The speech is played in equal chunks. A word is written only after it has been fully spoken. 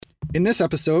In this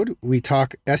episode, we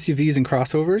talk SUVs and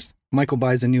crossovers, Michael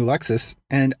buys a new Lexus,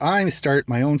 and I start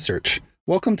my own search.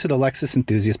 Welcome to the Lexus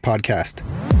Enthusiast Podcast.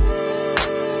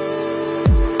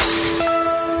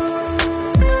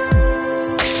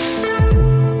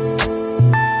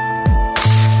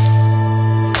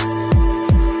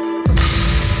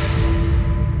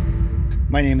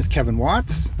 My name is Kevin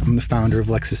Watts. I'm the founder of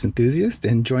Lexus Enthusiast,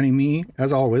 and joining me,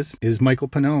 as always, is Michael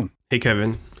Pannone. Hey,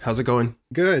 Kevin. How's it going?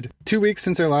 Good. 2 weeks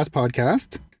since our last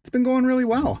podcast. It's been going really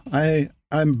well. I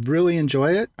really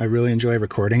enjoy it. I really enjoy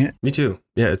recording it. Me too.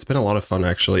 Yeah, it's been a lot of fun,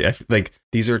 actually. I feel like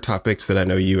these are topics that I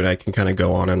know you and I can kind of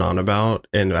go on and on about,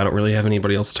 and I don't really have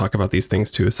anybody else to talk about these things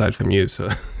to aside from you, so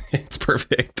it's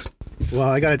perfect. Well,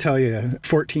 I got to tell you,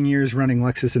 14 years running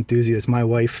Lexus Enthusiast, my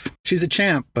wife, she's a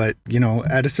champ, but, you know,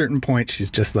 at a certain point,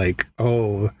 she's just like,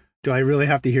 oh, do I really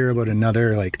have to hear about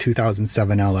another,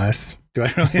 2007 LS? Do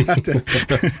I really have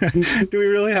to, do we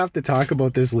really have to talk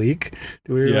about this leak?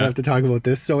 Do we really have to talk about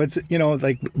this? So it's,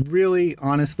 really,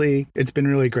 honestly, it's been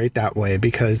really great that way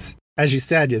because, as you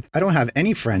said, I don't have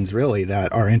any friends really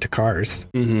that are into cars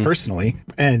personally,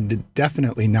 and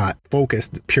definitely not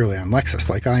focused purely on Lexus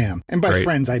like I am. And by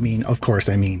friends, I mean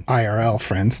IRL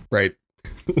friends. Right.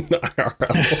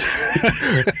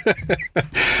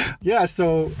 Yeah,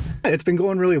 so it's been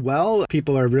going really well.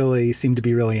 People seem to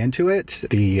be really into it.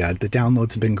 The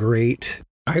downloads have been great.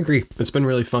 I agree. It's been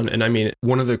really fun. And I mean,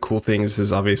 one of the cool things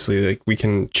is obviously we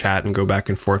can chat and go back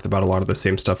and forth about a lot of the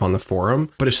same stuff on the forum,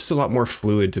 but it's just a lot more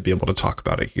fluid to be able to talk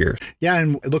about it here. Yeah.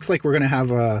 And it looks like we're going to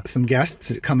have some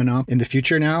guests coming up in the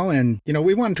future now. And,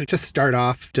 we wanted to just start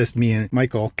off, just me and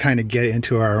Michael, kind of get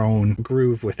into our own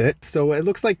groove with it. So it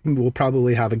looks like we'll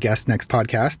probably have a guest next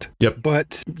podcast. Yep.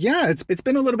 But yeah, it's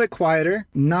been a little bit quieter.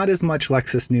 Not as much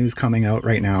Lexus news coming out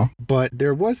right now, but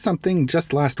there was something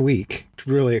just last week.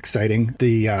 Really exciting.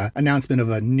 The announcement of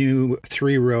a new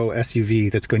 3-row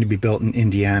SUV that's going to be built in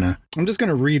Indiana. I'm just going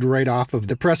to read right off of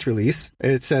the press release.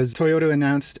 It says Toyota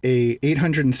announced a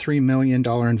 $803 million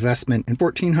investment in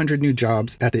 1,400 new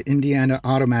jobs at the Indiana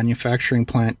auto manufacturing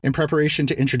plant in preparation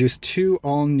to introduce 2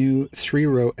 all-new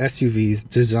 3-row SUVs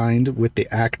designed with the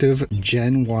active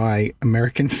Gen Y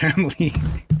American family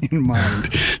in mind.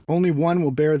 Only one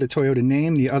will bear the Toyota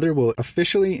name. The other will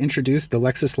officially introduce the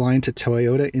Lexus line to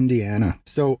Toyota, Indiana.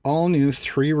 So all-new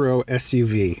 3-row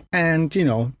SUV. And,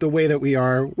 the way that we've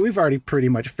already pretty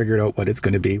much figured out what it's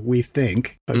going to be, we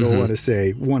think. I don't want to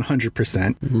say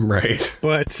 100%. Right.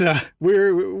 But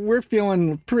we're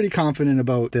feeling pretty confident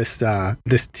about this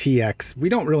TX. We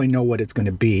don't really know what it's going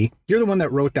to be. You're the one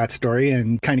that wrote that story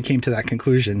and kind of came to that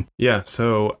conclusion. Yeah,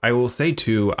 so I will say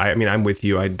too, I'm with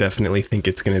you. I definitely think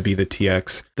it's going to be the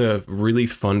TX. The really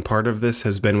fun part of this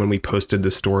has been when we posted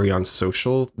the story on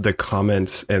social, the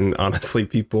comments and honestly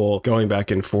people going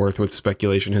back and forth with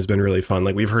speculation has been really fun.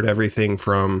 Like we've heard everything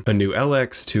from a new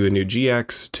LX to a new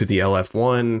GX to the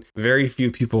LF1. Very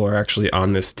few people are actually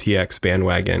on this TX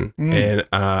bandwagon. And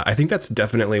I think that's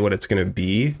definitely what it's going to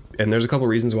be. And there's a couple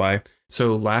reasons why.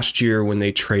 So last year when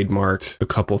they trademarked a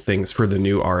couple things for the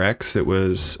new RX, it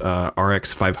was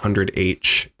RX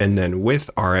 500H. And then with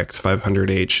RX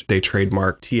 500H, they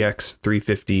trademarked TX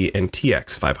 350 and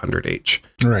TX 500H.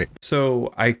 Right.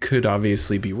 So I could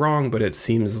obviously be wrong, but it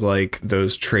seems like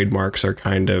those trademarks are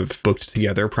kind of booked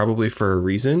together probably for a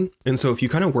reason. And so if you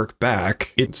kind of work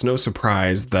back, it's no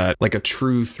surprise that like a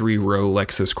true 3-row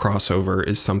Lexus crossover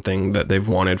is something that they've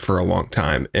wanted for a long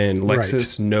time. And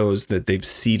Lexus knows that they've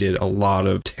ceded a lot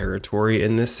of territory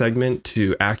in this segment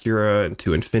to Acura and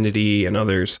to Infiniti and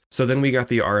others. So then we got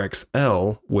the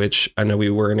RXL, which I know we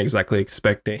weren't exactly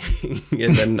expecting.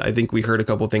 And then I think we heard a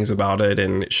couple things about it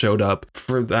and it showed up.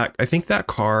 For that, I think that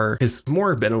car has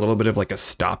more been a little bit of like a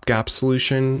stopgap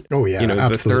solution. Oh yeah, absolutely.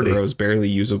 The third row is barely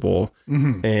usable.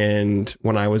 And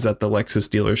when I was at the Lexus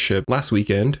dealership last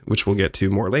weekend, which we'll get to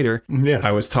more later,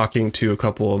 I was talking to a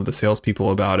couple of the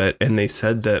salespeople about it, and they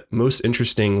said that most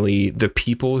interestingly, the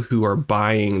people who are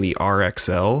buying the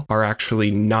RXL are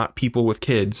actually not people with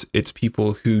kids. It's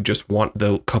people who just want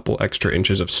the couple extra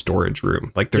inches of storage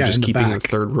room. Like they're just keeping the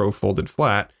third row folded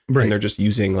flat. Right. And they're just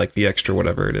using like the extra,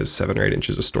 whatever it is, 7 or 8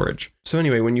 inches of storage. So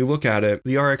anyway, when you look at it,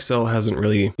 the RXL hasn't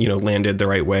really, landed the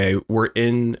right way. We're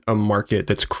in a market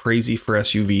that's crazy for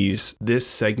SUVs. This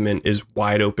segment is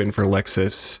wide open for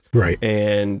Lexus. Right.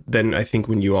 And then I think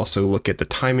when you also look at the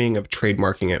timing of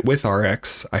trademarking it with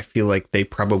RX, I feel like they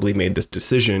probably made this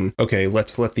decision. Okay,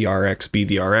 let's let the RX be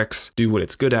the RX, do what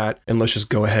it's good at, and let's just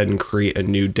go ahead and create a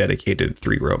new dedicated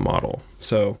 3-row model.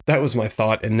 So that was my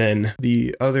thought. And then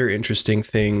the other interesting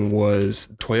thing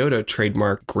was Toyota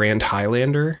trademarked Grand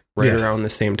Highlander, right Yes. around the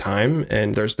same time.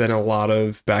 And there's been a lot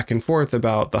of back and forth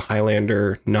about the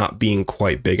Highlander not being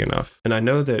quite big enough. And I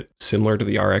know that similar to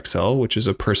the RXL, which is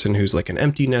a person who's like an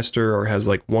empty nester or has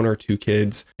like 1 or 2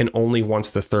 kids and only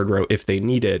wants the third row if they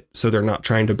need it. So they're not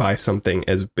trying to buy something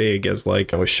as big as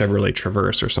like a Chevrolet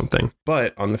Traverse or something.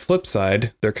 But on the flip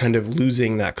side, they're kind of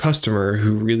losing that customer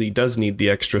who really does need the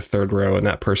extra third row, and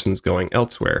that person's going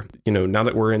elsewhere. You know, now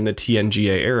that we're in the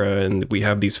TNGA era and we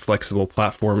have these flexible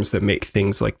platforms that make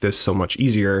things like this so much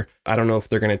easier, I don't know if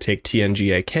they're going to take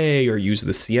TNGA-K or use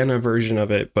the Sienna version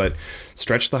of it, but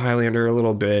stretch the Highlander a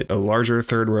little bit, a larger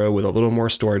third row with a little more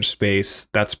storage space.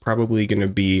 That's probably going to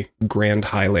be Grand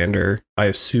Highlander. I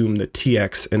assume the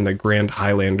TX and the Grand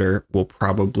Highlander will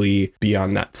probably be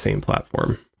on that same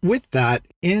platform. With that,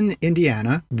 in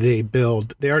Indiana, they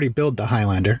already build the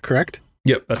Highlander, correct?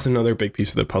 Yep, that's another big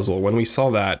piece of the puzzle. When we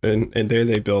saw that, and there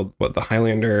they build, the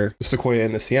Highlander, the Sequoia,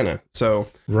 and the Sienna. So,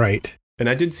 right. And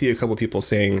I did see a couple people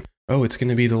saying, oh, it's going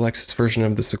to be the Lexus version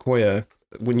of the Sequoia.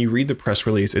 When you read the press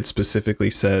release, it specifically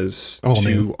says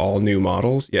all new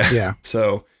models. Yeah.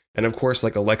 So, and of course,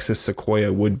 like a Lexus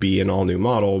Sequoia would be an all new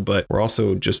model, but we're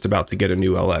also just about to get a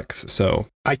new LX. So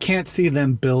I can't see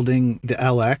them building the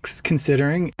LX,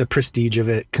 considering the prestige of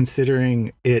it,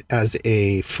 considering it as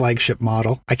a flagship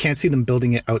model. I can't see them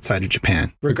building it outside of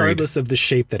Japan, regardless of the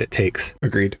shape that it takes.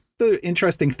 Agreed. The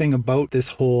interesting thing about this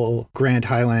whole Grand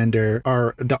Highlander,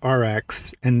 the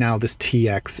RX, and now this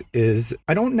TX is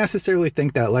I don't necessarily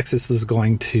think that Lexus is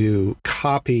going to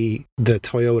copy the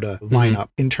Toyota lineup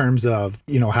in terms of,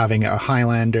 having a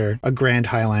Highlander, a Grand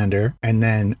Highlander, and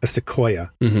then a Sequoia.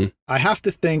 Mm-hmm. I have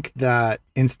to think that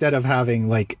instead of having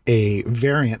like a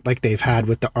variant like they've had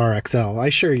with the RXL, I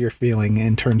share your feeling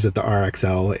in terms of the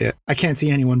RXL. I can't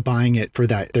see anyone buying it for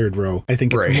that third row. I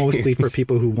think it's mostly for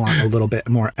people who want a little bit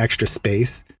more extra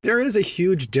space. There is a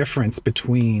huge difference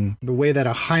between the way that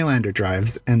a Highlander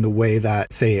drives and the way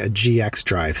that, say, a GX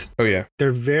drives. Oh, yeah.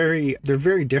 They're very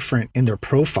different in their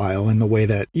profile, in the way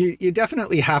that you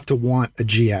definitely have to want a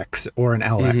GX or an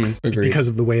LX because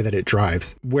of the way that it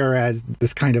drives. Whereas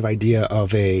this kind of idea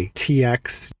of a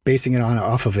TX, basing it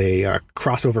off of a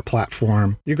crossover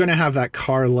platform, you're going to have that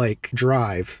car-like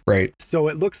drive. Right. So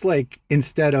it looks like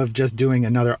instead of just doing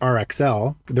another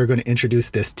RXL, they're going to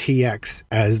introduce this TX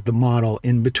as the model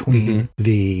in between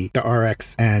the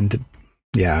RX and...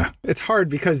 Yeah, it's hard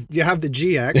because you have the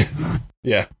GX.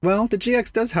 Yeah. Well, the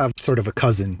GX does have sort of a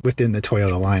cousin within the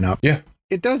Toyota lineup. Yeah.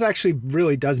 It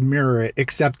really does mirror it,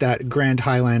 except that Grand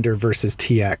Highlander versus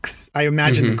TX. I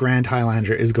imagine the Grand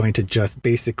Highlander is going to just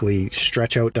basically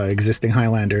stretch out the existing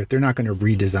Highlander. They're not going to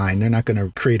redesign. They're not going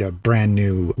to create a brand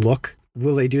new look.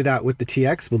 Will they do that with the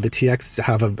TX? Will the TX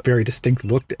have a very distinct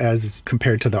look as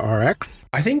compared to the RX?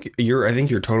 I think you're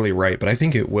totally right, but I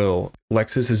think it will.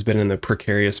 Lexus has been in the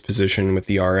precarious position with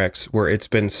the RX where it's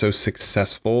been so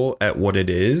successful at what it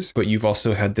is, but you've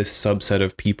also had this subset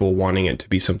of people wanting it to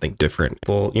be something different.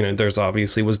 Well, there's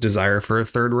obviously was desire for a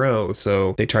third row,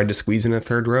 so they tried to squeeze in a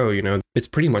third row. It's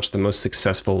pretty much the most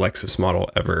successful Lexus model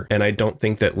ever, and I don't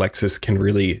think that Lexus can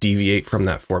really deviate from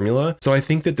that formula. So I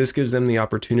think that this gives them the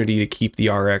opportunity to keep the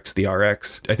RX.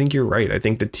 I think you're right. I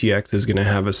think the TX is going to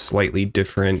have a slightly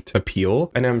different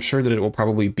appeal, and I'm sure that it will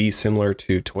probably be similar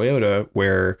to Toyota,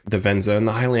 where the Venza and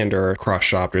the Highlander are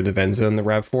cross-shopped, or the Venza and the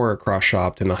RAV4 are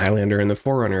cross-shopped, and the Highlander and the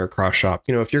 4Runner are cross-shopped.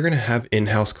 If you're going to have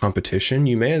in-house competition,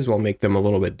 you may as well make them a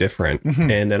little bit different.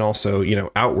 And then also,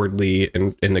 outwardly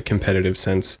in the competitive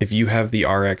sense, if you have the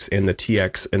RX and the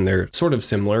TX and they're sort of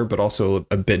similar, but also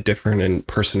a bit different in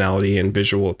personality and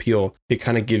visual appeal, it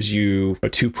kind of gives you a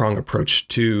two-prong approach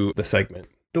to the segment.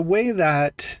 The way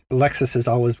that Lexus has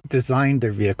always designed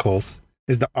their vehicles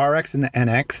is the RX and the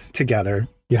NX together.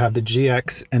 You have the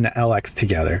GX and the LX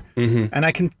together. And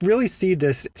I can really see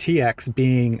this TX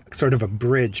being sort of a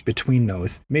bridge between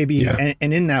those. Maybe,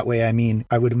 and in that way,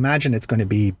 I would imagine it's going to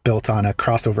be built on a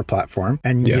crossover platform,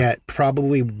 and yet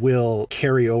probably will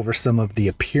carry over some of the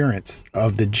appearance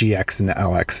of the GX and the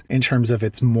LX in terms of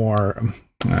its more...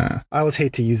 I always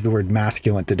hate to use the word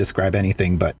masculine to describe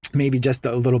anything, but maybe just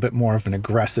a little bit more of an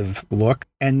aggressive look.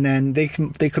 And then they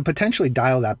could potentially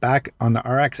dial that back on the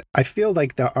RX. I feel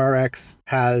like the RX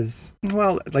has,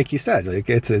 well, like you said, like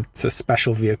it's a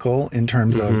special vehicle in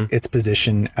terms of its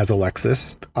position as a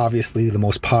Lexus. Obviously the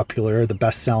most popular, the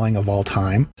best selling of all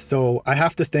time. So I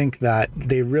have to think that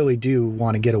they really do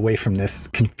want to get away from this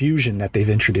confusion that they've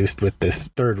introduced with this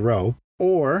third row.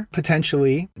 Or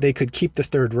potentially they could keep the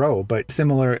third row, but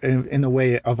similar in the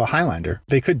way of a Highlander.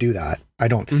 They could do that. I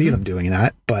don't see them doing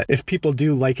that. But if people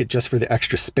do like it just for the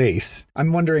extra space,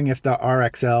 I'm wondering if the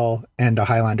RXL and the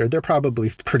Highlander, they're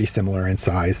probably pretty similar in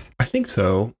size. I think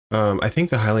so. I think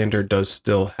the Highlander does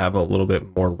still have a little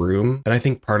bit more room. And I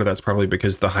think part of that's probably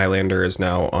because the Highlander is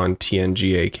now on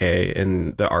TNGA-K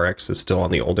and the RX is still on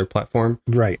the older platform.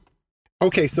 Right.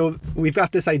 Okay, so we've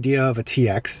got this idea of a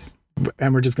TX,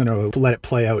 and we're just going to let it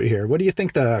play out here. What do you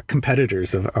think the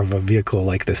competitors of a vehicle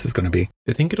like this is going to be?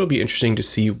 I think it'll be interesting to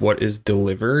see what is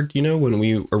delivered. You know, when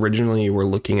we originally were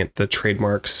looking at the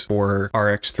trademarks for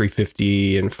RX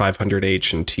 350 and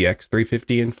 500H and TX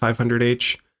 350 and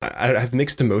 500H, I have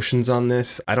mixed emotions on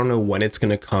this. I don't know when it's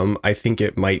going to come. I think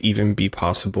it might even be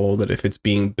possible that if it's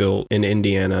being built in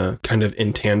Indiana, kind of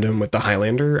in tandem with the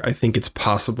Highlander, I think it's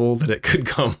possible that it could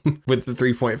come with the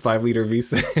 3.5 liter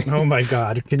V6. Oh my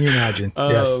God. Can you imagine?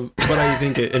 Yes. But I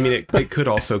think it could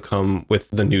also come with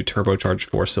the new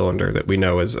turbocharged 4-cylinder that we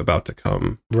know is about to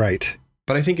come. Right.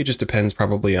 But I think it just depends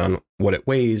probably on what it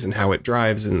weighs and how it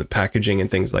drives and the packaging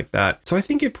and things like that. So I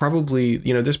think it probably,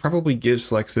 this probably gives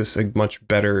Lexus a much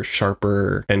better,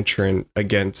 sharper entrant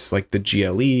against like the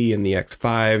GLE and the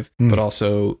X5, but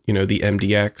also, the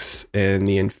MDX and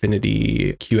the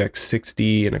Infiniti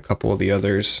QX60 and a couple of the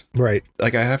others. Right.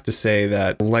 Like I have to say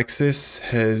that Lexus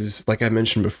has, like I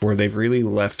mentioned before, they've really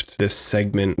left this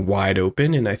segment wide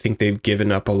open. And I think they've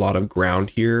given up a lot of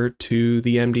ground here to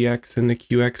the MDX and the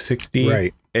QX60.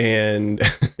 Right. And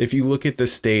if you look at the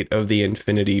state of the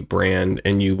Infiniti brand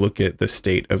and you look at the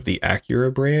state of the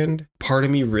Acura brand, part of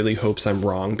me really hopes I'm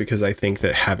wrong because I think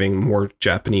that having more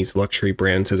Japanese luxury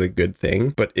brands is a good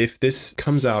thing. But if this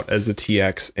comes out as the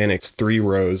TX and it's 3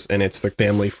 rows and it's the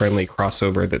family-friendly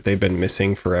crossover that they've been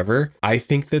missing forever, I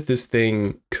think that this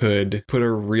thing could put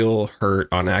a real hurt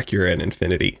on Acura and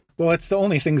Infiniti. Well, it's the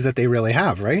only things that they really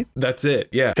have, right? That's it.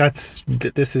 Yeah.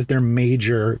 This is their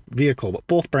major vehicle,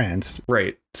 both brands.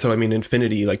 Right. So, I mean,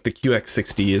 Infiniti, like the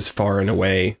QX60 is far and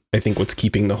away, I think, what's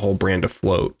keeping the whole brand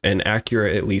afloat. And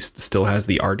Acura at least still has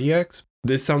the RDX.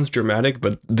 This sounds dramatic,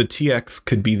 but the TX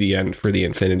could be the end for the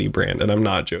Infiniti brand. And I'm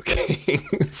not joking.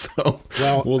 So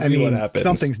we'll see what happens.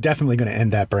 Something's definitely going to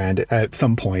end that brand at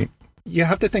some point. You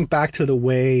have to think back to the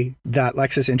way that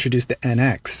Lexus introduced the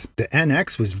NX. The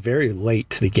NX was very late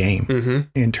to the game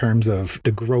in terms of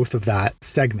the growth of that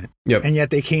segment. Yep. And yet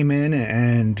they came in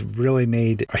and really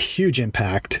made a huge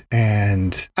impact.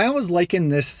 And I always liken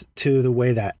this to the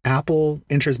way that Apple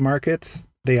enters markets.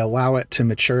 They allow it to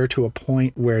mature to a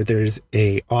point where there's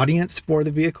a audience for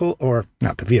the vehicle, or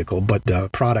not the vehicle, but the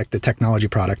product, the technology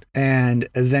product, and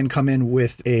then come in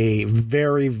with a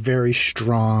very, very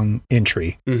strong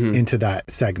entry into that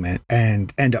segment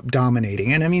and end up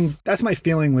dominating. And I mean, that's my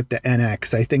feeling with the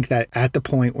NX. I think that at the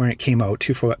point where it came out,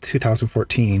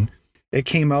 2014, it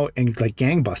came out and like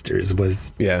gangbusters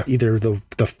was either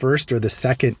the first or the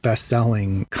second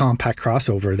best-selling compact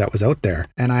crossover that was out there.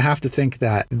 And I have to think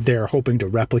that they're hoping to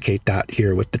replicate that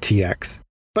here with the TX.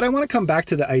 But I want to come back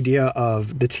to the idea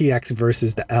of the TX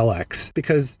versus the LX,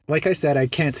 because like I said, I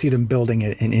can't see them building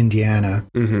it in Indiana.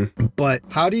 But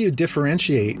how do you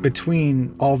differentiate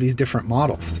between all these different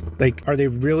models? Like, are they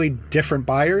really different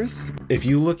buyers? If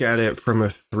you look at it from a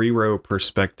 3-row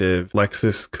perspective,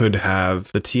 Lexus could have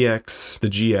the TX, the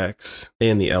GX,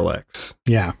 and the LX.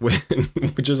 Yeah.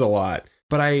 Which is a lot.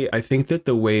 But I think that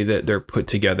the way that they're put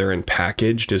together and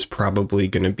packaged is probably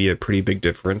going to be a pretty big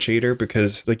differentiator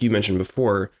because, like you mentioned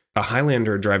before, a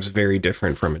Highlander drives very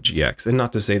different from a GX. And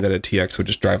not to say that a TX would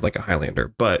just drive like a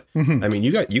Highlander, but I mean,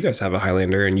 you guys have a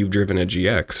Highlander and you've driven a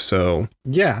GX, so...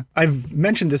 Yeah, I've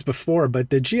mentioned this before, but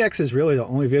the GX is really the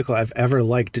only vehicle I've ever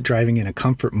liked driving in a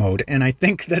comfort mode. And I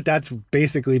think that that's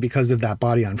basically because of that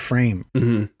body on frame.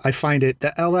 I find it,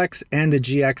 the LX and the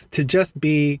GX, to just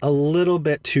be a little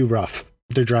bit too rough.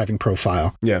 Their driving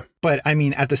profile. Yeah. But I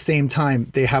mean, at the same time,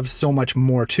 they have so much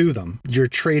more to them. You're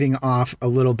trading off a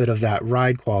little bit of that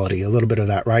ride quality, a little bit of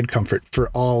that ride comfort for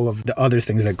all of the other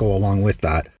things that go along with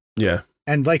that. Yeah.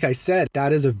 And like I said,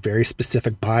 that is a very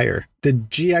specific buyer. The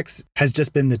GX has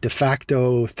just been the de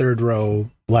facto third row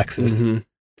Lexus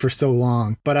for so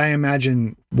long. But I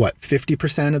imagine,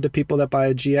 50% of the people that buy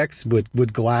a GX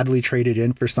would gladly trade it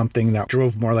in for something that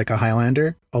drove more like a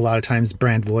Highlander. A lot of times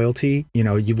brand loyalty,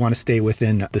 you want to stay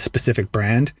within the specific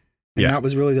brand. And Yeah. that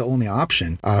was really the only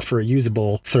option for a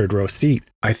usable third row seat.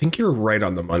 I think you're right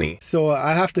on the money. So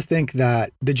I have to think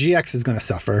that the GX is going to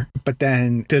suffer, but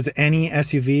then does any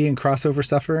SUV and crossover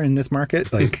suffer in this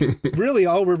market? Like really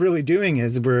all we're really doing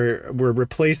is we're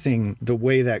replacing the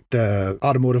way that the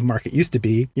automotive market used to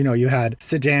be. You know, you had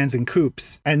sedans and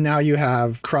coupes, and now you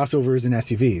have crossovers and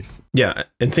SUVs. Yeah.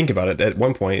 And think about it. At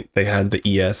one point, they had the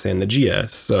ES and the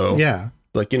GS. So, Yeah.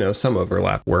 like, some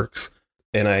overlap works.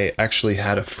 And I actually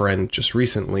had a friend just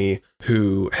recently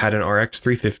who had an RX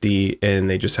 350 and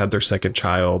they just had their second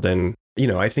child. And,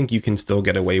 I think you can still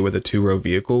get away with a 2-row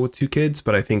vehicle with 2 kids.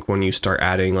 But I think when you start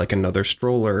adding like another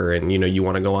stroller and, you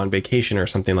want to go on vacation or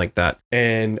something like that.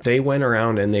 And they went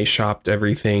around and they shopped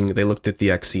everything. They looked at the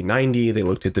XC90. They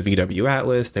looked at the VW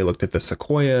Atlas. They looked at the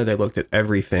Sequoia. They looked at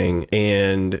everything.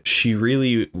 And she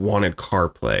really wanted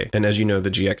CarPlay. And as you know,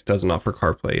 the GX doesn't offer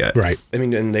CarPlay yet. Right. I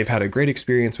mean, and they've had a great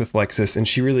experience with Lexus. And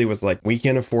she really was like, we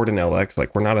can't afford an LX.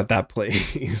 Like, we're not at that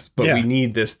place, but Yeah. we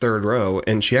need this third row.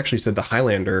 And she actually said the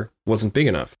Highlander wasn't big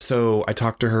enough. So I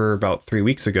talked to her about 3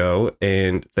 weeks ago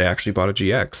and they actually bought a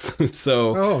GX.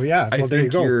 So Oh, yeah. Well, there you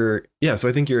go. So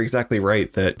I think you're exactly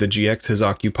right that the GX has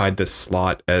occupied this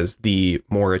slot as the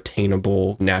more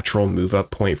attainable natural move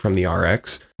up point from the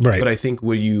RX. Right. But I think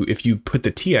if you put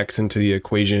the TX into the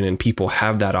equation and people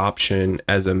have that option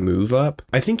as a move up,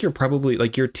 I think you're probably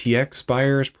like your TX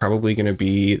buyer is probably going to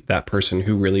be that person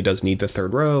who really does need the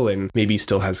third row and maybe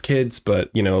still has kids,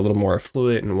 but, a little more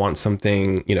affluent and wants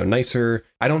something, nicer.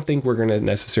 I don't think we're going to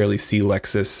necessarily see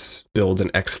Lexus build an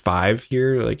X5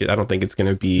 here. Like, I don't think it's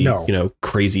going to be,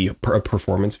 crazy a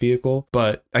performance vehicle,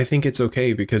 but I think it's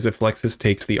okay because if Lexus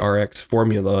takes the RX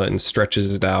formula and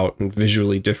stretches it out and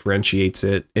visually differentiates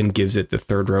it and gives it the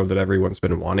third row that everyone's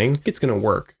been wanting, it's going to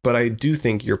work. But I do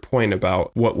think your point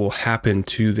about what will happen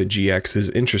to the GX is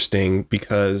interesting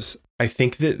because I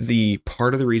think that the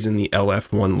part of the reason the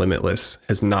LF1 Limitless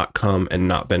has not come and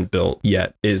not been built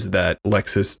yet is that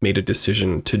Lexus made a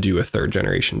decision to do a third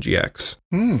generation GX.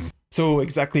 So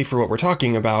exactly for what we're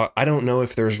talking about, I don't know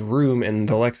if there's room in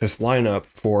the Lexus lineup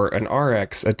for an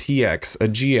RX, a TX, a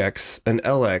GX, an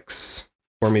LX,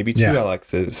 or maybe 2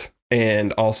 LXs.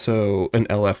 And also an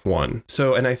LF1.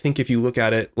 So, and I think if you look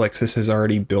at it, Lexus has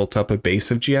already built up a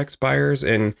base of GX buyers,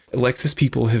 and Lexus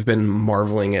people have been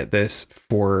marveling at this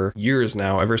for years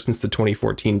now, ever since the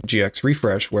 2014 GX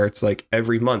refresh, where it's like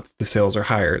every month the sales are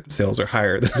higher, the sales are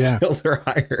higher, the sales are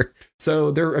higher. So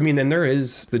there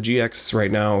is the GX right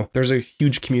now. There's a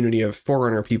huge community of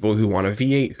 4Runner people who want a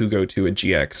V8 who go to a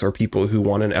GX, or people who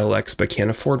want an LX but can't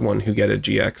afford one who get a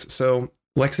GX. So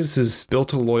Lexus has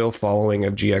built a loyal following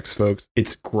of GX folks.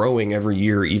 It's growing every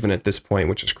year, even at this point,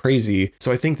 which is crazy.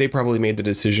 So I think they probably made the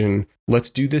decision, let's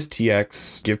do this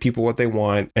TX, give people what they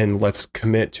want, and let's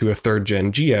commit to a third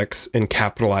gen GX and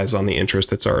capitalize on the interest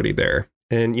that's already there.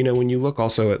 And, when you look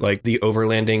also at like the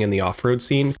overlanding and the off-road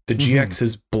scene, the GX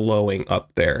is blowing up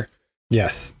there.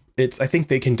 Yes. I think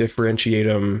they can differentiate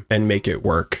them and make it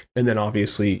work. And then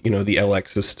obviously, the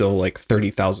LX is still like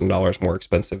 $30,000 more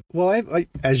expensive. Well, I,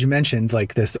 as you mentioned,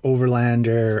 like this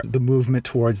Overlander, the movement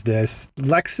towards this,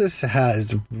 Lexus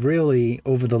has really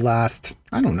over the last,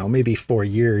 I don't know, maybe 4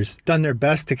 years, done their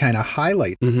best to kind of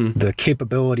highlight the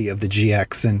capability of the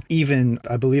GX. And even,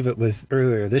 I believe it was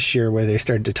earlier this year where they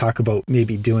started to talk about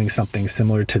maybe doing something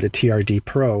similar to the TRD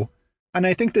Pro. And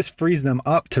I think this frees them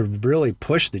up to really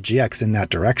push the GX in that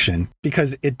direction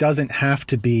because it doesn't have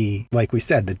to be, like we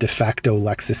said, the de facto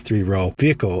Lexus 3-row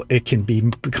vehicle. It can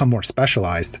become more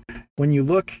specialized. When you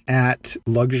look at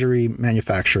luxury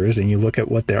manufacturers and you look at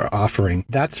what they're offering,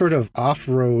 that sort of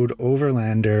off-road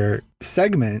overlander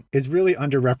segment is really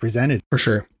underrepresented. For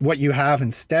sure. What you have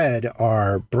instead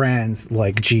are brands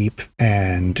like Jeep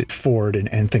and Ford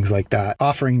and things like that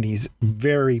offering these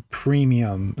very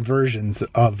premium versions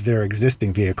of their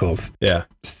existing vehicles. Yeah.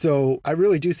 So I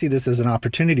really do see this as an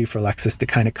opportunity for Lexus to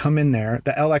kind of come in there.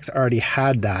 The LX already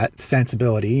had that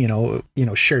sensibility,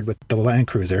 shared with the Land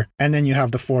Cruiser. And then you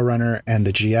have the 4Runner and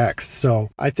the GX. So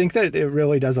I think that it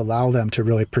really does allow them to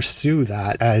really pursue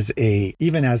that as a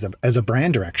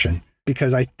brand direction,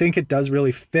 because I think it does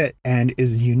really fit and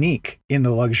is unique in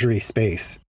the luxury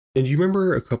space. And you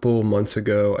remember a couple months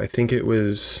ago, I think it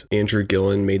was Andrew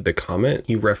Gillen made the comment.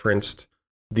 He referenced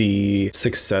the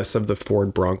success of the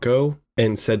Ford Bronco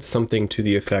and said something to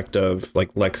the effect of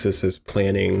like Lexus is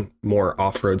planning more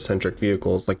off-road centric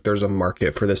vehicles. Like there's a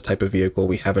market for this type of vehicle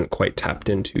we haven't quite tapped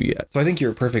into yet. So I think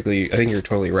you're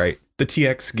totally right. The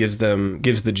TX gives the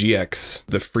GX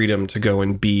the freedom to go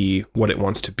and be what it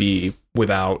wants to be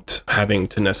without having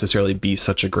to necessarily be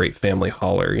such a great family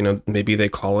hauler. Maybe they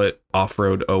call it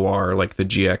off-road OR, like the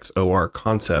GX OR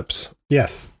concepts.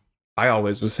 Yes. I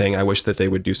always was saying I wish that they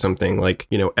would do something like,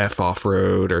 F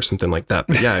off-road or something like that.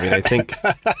 But yeah, I mean, I think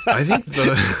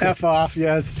the F off,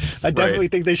 yes. I definitely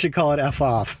think they should call it F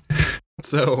off.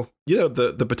 So,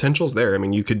 the potential's there. I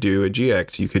mean, you could do a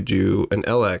GX, you could do an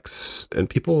LX, and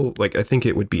people, I think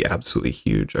it would be absolutely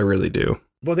huge. I really do.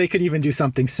 Well, they could even do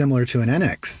something similar to an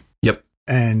NX. Yep.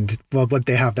 And, but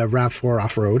they have the RAV4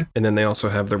 off-road. And then they also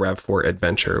have the RAV4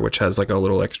 Adventure, which has a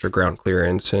little extra ground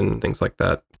clearance and things like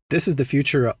that. This is the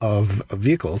future of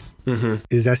vehicles,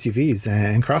 is SUVs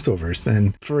and crossovers.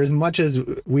 And for as much as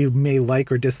we may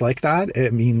like or dislike that, I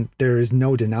mean, there is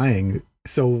no denying.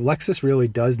 So Lexus really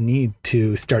does need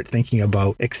to start thinking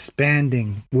about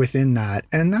expanding within that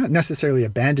and not necessarily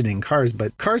abandoning cars,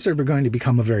 but cars are going to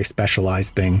become a very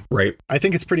specialized thing. Right. I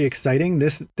think it's pretty exciting.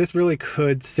 This really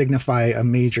could signify a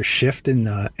major shift in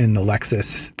the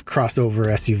Lexus crossover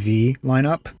SUV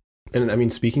lineup. And I mean,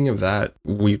 speaking of that,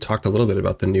 we talked a little bit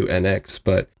about the new NX,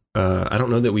 but I don't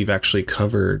know that we've actually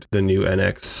covered the new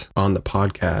NX on the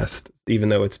podcast, even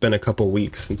though it's been a couple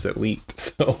weeks since it leaked.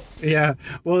 So yeah,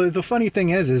 well, the funny thing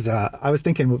is I was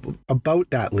thinking about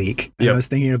that leak. And Yep. I was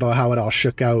thinking about how it all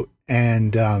shook out,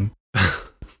 and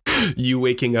you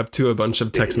waking up to a bunch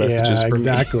of text messages from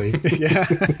exactly. me. Yeah.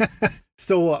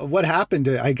 So what happened,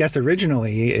 I guess,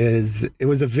 originally is it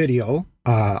was a video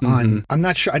on, I'm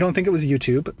not sure, I don't think it was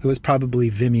YouTube. It was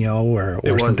probably Vimeo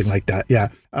or something like that. Yeah.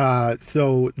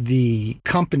 So the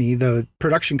company, the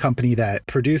production company that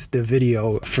produced the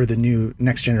video for the new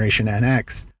next generation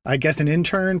NX, I guess an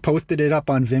intern posted it up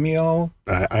on Vimeo.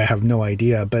 I have no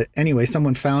idea. But anyway,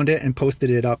 someone found it and posted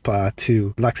it up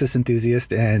to Lexus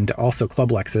Enthusiast and also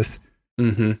Club Lexus.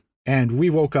 Mm-hmm. And we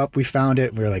woke up, we found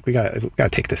it. We were like, we got to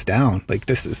take this down. Like,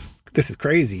 this is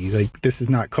crazy. Like, this is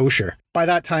not kosher. By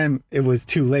that time, it was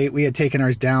too late. We had taken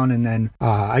ours down, and then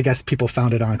I guess people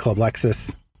found it on Club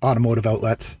Lexus automotive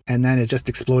outlets, and then it just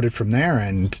exploded from there.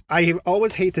 And I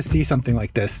always hate to see something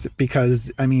like this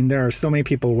because, I mean, there are so many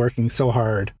people working so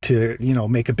hard to,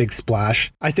 make a big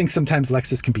splash. I think sometimes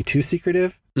Lexus can be too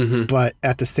secretive, but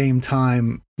at the same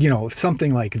time,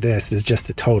 something like this is just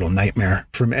a total nightmare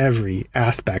from every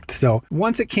aspect. So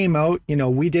once it came out,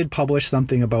 we did publish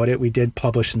something about it. We did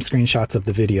publish some screenshots of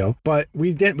the video, but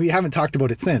we haven't talked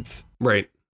about it since. Right.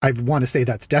 I want to say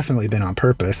that's definitely been on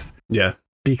purpose. Yeah.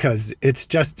 Because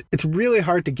it's really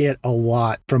hard to get a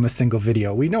lot from a single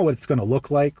video. We know what it's going to look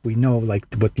like. We know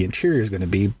what the interior is going to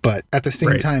be, but at the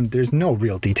same time, there's no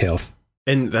real details.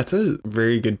 And that's a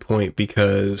very good point,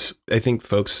 because I think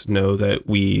folks know that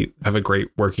we have a great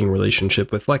working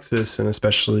relationship with Lexus and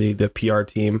especially the PR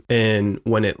team. And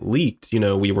when it leaked,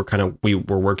 we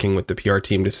were working with the PR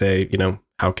team to say,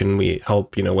 how can we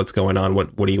help? What's going on?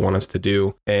 What do you want us to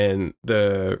do? And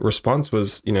the response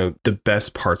was, the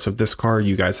best parts of this car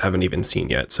you guys haven't even seen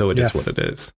yet. So it is what it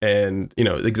is. And,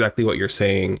 exactly what you're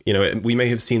saying, we may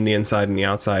have seen the inside and the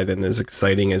outside, and as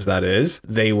exciting as that is,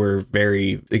 they were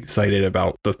very excited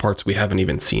about the parts we haven't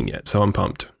even seen yet. So I'm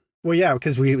pumped. Well, yeah,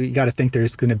 because we got to think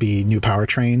there's going to be new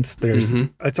powertrains.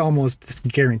 It's almost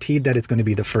guaranteed that it's going to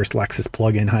be the first Lexus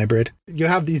plug-in hybrid. You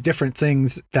have these different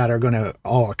things that are going to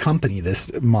all accompany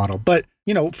this model. But,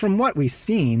 from what we've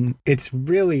seen, it's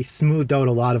really smoothed out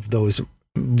a lot of those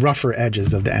rougher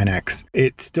edges of the NX.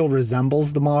 It still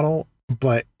resembles the model,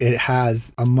 but it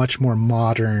has a much more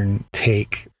modern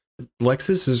take.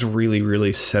 Lexus is really,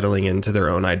 really settling into their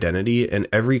own identity, and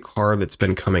every car that's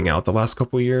been coming out the last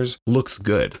couple of years looks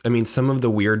good. I mean, some of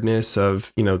the weirdness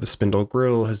of, the spindle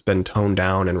grille has been toned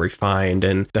down and refined,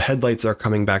 and the headlights are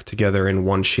coming back together in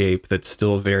one shape that's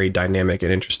still very dynamic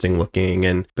and interesting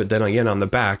looking. But then again, on the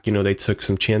back, they took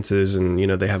some chances, and,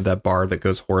 they have that bar that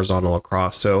goes horizontal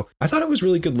across. So I thought it was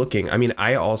really good looking. I mean,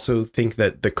 I also think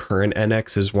that the current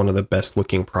NX is one of the best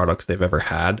looking products they've ever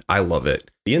had. I love it.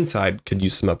 The inside could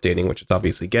use some updating, which it's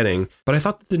obviously getting, but I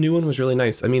thought that the new one was really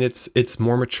nice. I mean, it's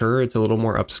more mature, it's a little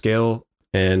more upscale,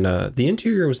 and the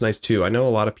interior was nice too. I know a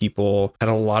lot of people had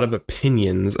a lot of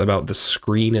opinions about the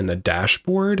screen and the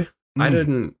dashboard. I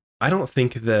don't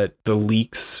think that the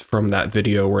leaks from that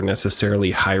video were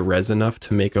necessarily high res enough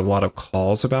to make a lot of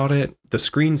calls about it. The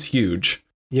screen's huge.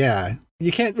 Yeah,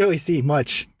 you can't really see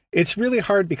much. It's really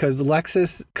hard because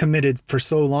Lexus committed for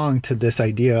so long to this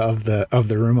idea of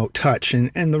the remote touch,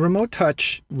 and the remote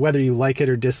touch, whether you like it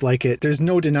or dislike it, there's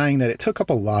no denying that it took up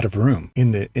a lot of room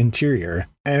in the interior.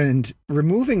 And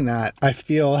removing that, I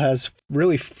feel, has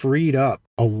really freed up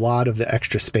a lot of the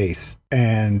extra space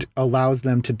and allows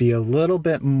them to be a little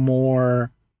bit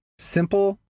more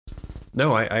simple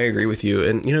No, I agree with you.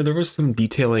 And, there was some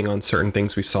detailing on certain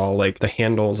things we saw, like the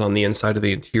handles on the inside of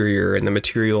the interior and the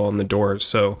material on the doors.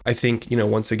 So I think,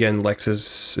 once again,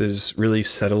 Lexus is really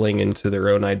settling into their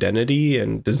own identity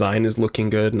and design is looking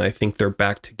good. And I think they're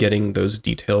back to getting those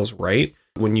details right.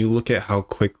 When you look at how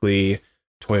quickly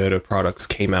Toyota products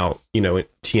came out,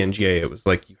 at TNGA, it was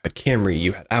like you had Camry,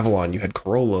 you had Avalon, you had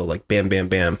Corolla, like bam, bam,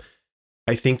 bam.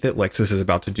 I think that Lexus is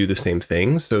about to do the same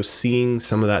thing. So seeing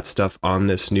some of that stuff on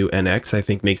this new NX, I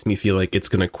think makes me feel like it's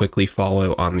going to quickly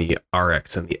follow on the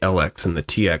RX and the LX and the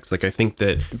TX. Like I think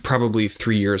that probably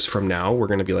 3 years from now, we're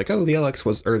going to be like, oh, the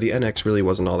NX really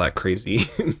wasn't all that crazy.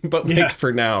 But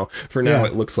for now,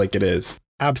 it looks like it is.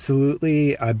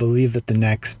 Absolutely. I believe that the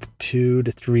next 2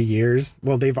 to 3 years,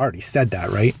 well, they've already said that,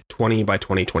 right? 20 by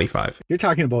 2025. You're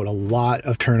talking about a lot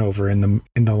of turnover in the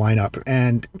lineup,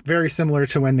 and very similar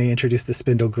to when they introduced the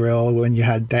spindle grille, when you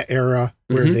had that era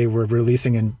where they were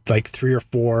releasing in like 3 or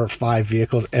 4 or 5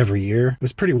 vehicles every year. It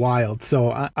was pretty wild.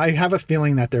 So I have a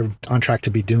feeling that they're on track to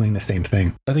be doing the same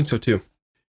thing. I think so too.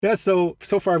 Yeah, so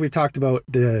far we've talked about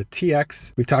the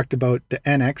TX, we've talked about the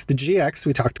NX, the GX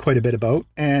we talked quite a bit about,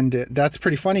 and that's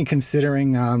pretty funny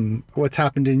considering what's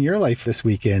happened in your life this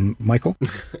weekend, Michael.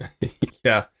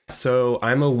 Yeah, so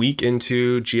I'm a week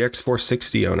into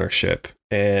GX460 ownership,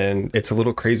 and it's a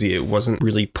little crazy. It wasn't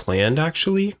really planned,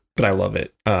 actually, but I love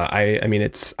it.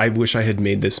 I wish I had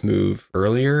made this move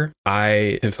earlier.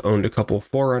 I have owned a couple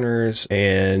 4Runners,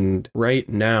 and right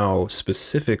now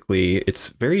specifically,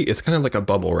 it's kind of like a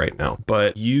bubble right now,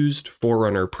 but used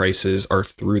 4Runner prices are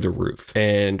through the roof.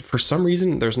 And for some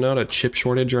reason, there's not a chip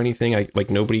shortage or anything.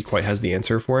 Nobody quite has the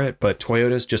answer for it, but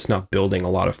Toyota's just not building a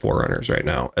lot of 4Runners right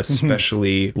now,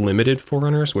 especially limited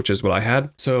 4Runners, which is what I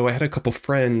had. So I had a couple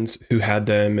friends who had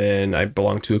them, and I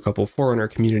belonged to a couple 4Runner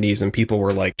communities, and people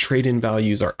were like, trade-in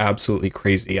values are absolutely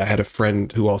crazy. I had a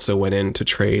friend who also went in to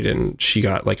trade, and she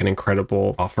got like an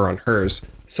incredible offer on hers.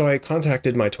 So I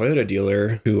contacted my Toyota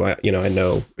dealer, who I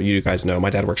know, you guys know, my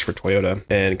dad works for Toyota,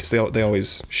 and because they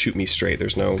always shoot me straight.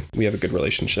 We have a good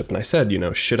relationship. And I said,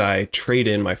 should I trade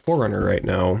in my 4Runner right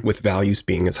now with values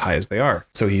being as high as they are?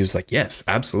 So he was like, yes,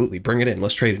 absolutely. Bring it in.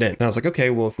 Let's trade it in. And I was like, okay,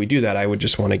 well, if we do that, I would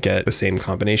just want to get the same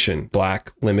combination,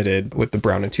 black limited with the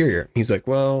brown interior. He's like,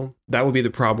 well, that would be the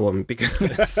problem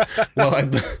because,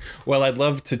 I'd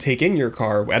love to take in your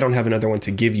car. I don't have another one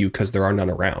to give you because there are none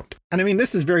around. And I mean,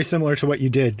 this is very similar to what you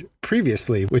did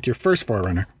previously with your first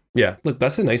 4Runner. Yeah, look,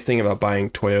 that's the nice thing about buying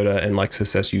Toyota and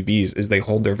Lexus SUVs is they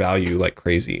hold their value like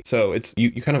crazy. So it's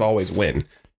you kind of always win.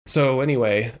 So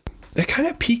anyway, that kind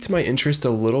of piqued my interest a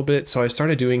little bit. So I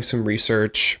started doing some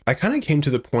research. I kind of came to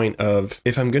the point of,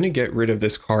 if I'm going to get rid of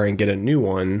this car and get a new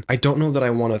one, I don't know that I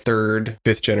want a 3rd,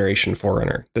 5th generation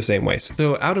 4Runner the same way.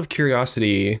 So out of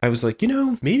curiosity, I was like,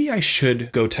 maybe I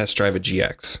should go test drive a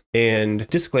GX. And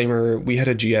disclaimer, we had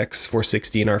a GX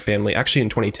 460 in our family, actually in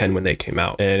 2010 when they came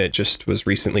out. And it just was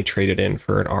recently traded in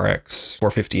for an RX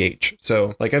 450H.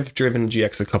 So I've driven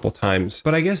GX a couple times,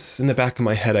 but I guess in the back of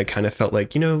my head, I kind of felt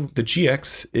like, the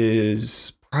GX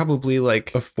is probably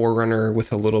like a 4Runner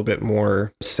with a little bit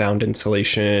more sound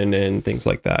insulation and things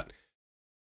like that.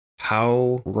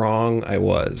 How wrong I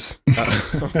was.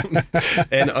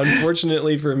 And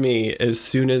unfortunately for me, as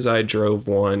soon as I drove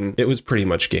one, it was pretty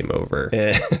much game over.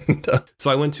 And so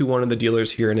I went to one of the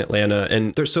dealers here in Atlanta,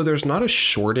 and there's not a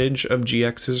shortage of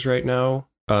GXs right now.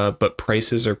 But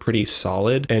prices are pretty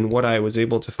solid. And what I was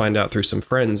able to find out through some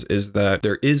friends is that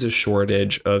there is a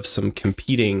shortage of some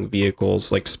competing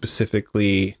vehicles, like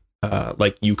specifically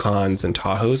like Yukons and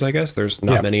Tahoes, I guess. There's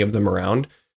not many of them around.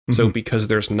 So because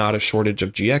there's not a shortage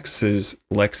of GXs,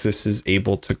 Lexus is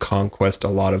able to conquest a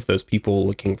lot of those people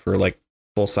looking for like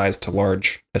full size to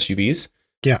large SUVs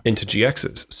into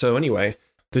GXs. So anyway,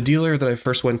 the dealer that I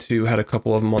first went to had a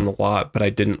couple of them on the lot, but I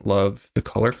didn't love the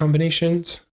color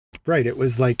combinations. Right. It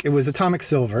was atomic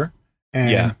silver.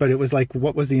 But it was like,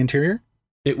 what was the interior?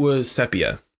 It was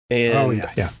sepia. And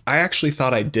I actually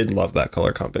thought I did love that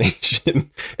color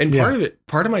combination. And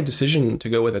part of my decision to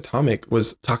go with atomic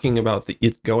was talking about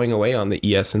it going away on the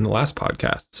ES in the last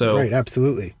podcast. So right,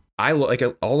 absolutely.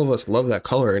 All of us love that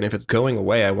color, and if it's going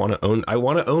away, I want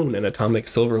to own an atomic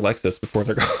silver Lexus before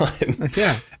they're gone.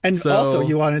 Yeah. And also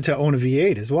you wanted to own a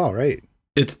V8 as well, right?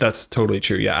 That's totally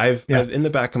true. Yeah. I've in the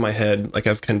back of my head,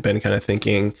 I've been kind of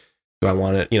thinking, do I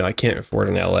want it? I can't afford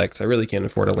an LX. I really can't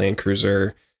afford a Land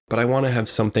Cruiser, but I want to have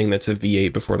something that's a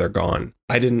V8 before they're gone.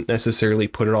 I didn't necessarily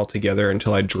put it all together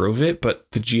until I drove it, but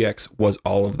the GX was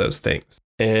all of those things.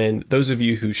 And those of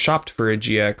you who shopped for a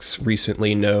GX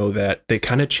recently know that they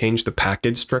kind of changed the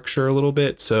package structure a little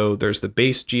bit. So there's the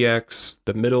base GX,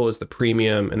 the middle is the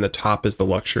premium, and the top is the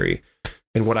luxury.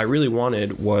 And what I really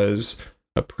wanted was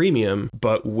a premium,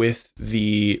 but with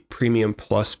the premium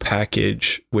plus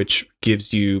package, which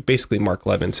gives you basically Mark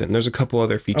Levinson. There's a couple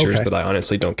other features that I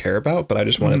honestly don't care about, but I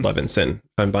just wanted Levinson.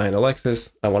 If I'm buying a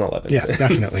Lexus, I want a Levinson. Yeah,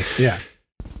 definitely. Yeah.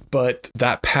 But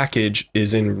that package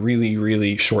is in really,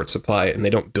 really short supply, and they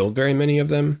don't build very many of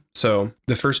them. So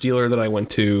the first dealer that I went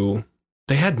to,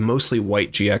 they had mostly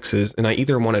white GXs, and I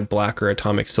either wanted black or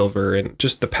atomic silver, and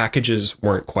just the packages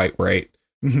weren't quite right.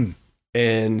 Mm-hmm.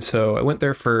 And so I went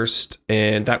there first,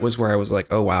 and that was where I was like,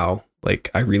 oh, wow, like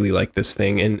I really like this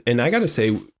thing. And I got to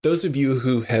say, those of you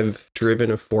who have driven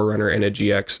a 4Runner and a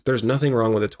GX, there's nothing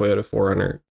wrong with a Toyota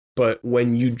 4Runner. But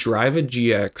when you drive a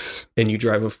GX and you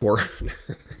drive a 4Runner,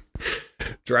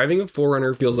 driving a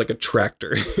 4Runner feels like a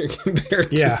tractor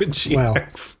compared to a GX. Wow.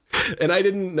 And I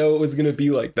didn't know it was going to be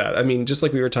like that. I mean, just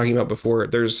like we were talking about before,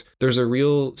 there's a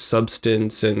real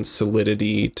substance and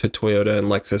solidity to Toyota and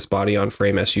Lexus body on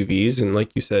frame SUVs. And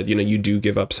like you said, you do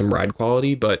give up some ride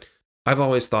quality, but I've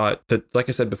always thought that, like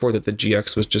I said before, that the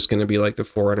GX was just going to be like the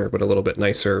 4Runner, but a little bit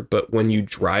nicer. But when you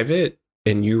drive it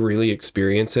and you really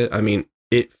experience it, I mean,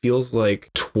 it feels like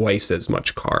twice as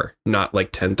much car, not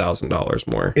like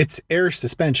 $10,000 more. It's air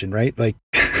suspension, right? Like,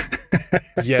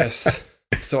 yes.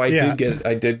 So I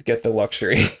did get the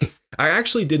luxury. I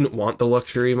actually didn't want the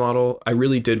luxury model. I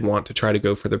really did want to try to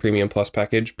go for the premium plus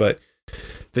package, but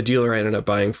the dealer I ended up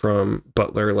buying from,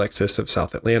 Butler Lexus of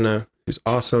South Atlanta, who's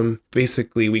awesome.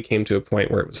 Basically, we came to a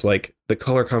point where it was like the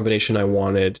color combination I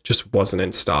wanted just wasn't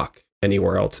in stock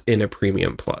anywhere else in a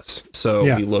premium plus. So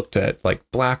we looked at like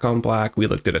black on black, we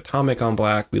looked at atomic on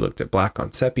black, we looked at black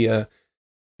on sepia,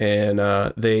 and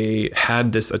they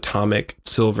had this atomic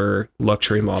silver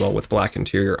luxury model with black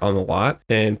interior on the lot.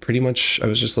 And pretty much I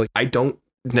was just like, I don't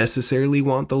necessarily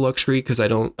want the luxury because I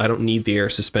don't need the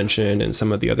air suspension and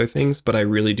some of the other things, but I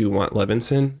really do want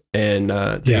Levinson. And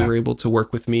they were able to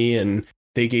work with me, and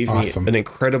they gave me an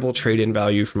incredible trade-in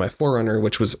value for my 4Runner,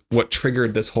 which was what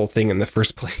triggered this whole thing in the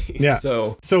first place. Yeah.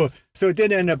 So it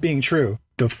did end up being true.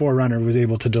 The 4Runner was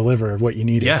able to deliver what you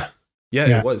needed.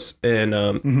 Yeah, it was. And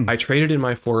I traded in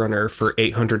my 4Runner for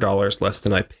 $800 less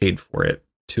than I paid for it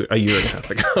a year and a half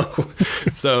ago.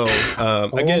 So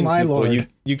again,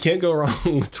 you can't go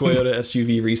wrong with Toyota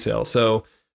SUV resale. So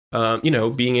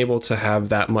being able to have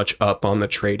that much up on the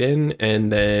trade-in,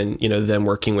 and then, them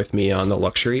working with me on the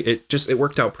luxury, it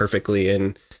worked out perfectly.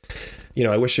 And,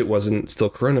 I wish it wasn't still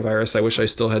coronavirus. I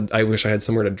wish I had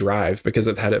somewhere to drive, because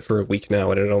I've had it for a week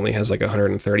now and it only has like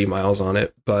 130 miles on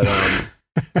it. But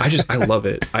I love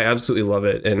it. I absolutely love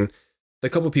it. And the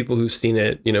couple people who've seen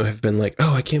it, have been like,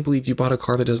 oh, I can't believe you bought a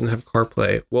car that doesn't have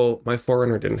CarPlay. Well, my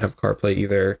 4Runner didn't have CarPlay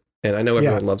either. And I know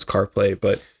everyone loves CarPlay,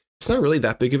 but it's not really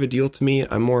that big of a deal to me.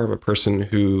 I'm more of a person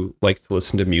who likes to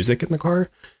listen to music in the car.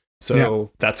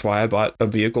 So that's why I bought a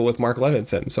vehicle with Mark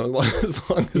Levinson. So as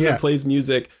long as it plays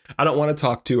music, I don't want to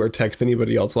talk to or text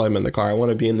anybody else while I'm in the car. I want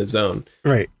to be in the zone.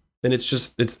 Right. And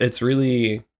it's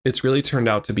really turned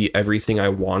out to be everything I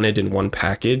wanted in one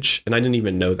package. And I didn't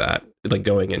even know that, like,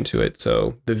 going into it.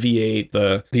 So the V8,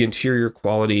 the interior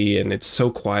quality, and it's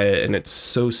so quiet and it's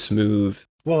so smooth.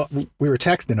 Well, we were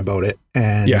texting about it,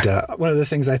 and one of the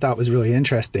things I thought was really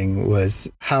interesting was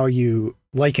how you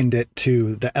likened it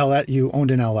to the LS. You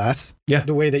owned an LS. Yeah.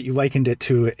 The way that you likened it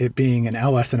to it being an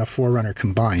LS and a 4Runner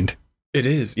combined. It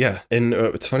is, yeah. And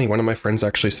it's funny, one of my friends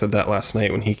actually said that last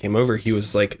night when he came over. He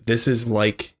was like, this is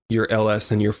like your LS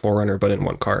and your 4Runner, but in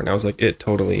one car. And I was like, it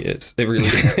totally is. It really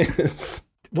is.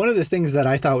 One of the things that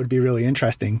I thought would be really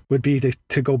interesting would be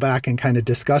to go back and kind of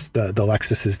discuss the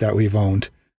Lexuses that we've owned.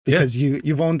 Because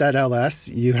you've owned that LS,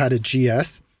 you had a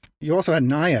GS, you also had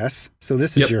an IS, so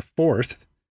this is your fourth.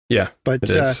 Yeah, but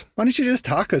why don't you just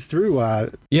talk us through?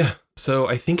 So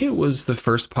I think it was the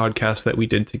first podcast that we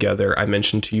did together. I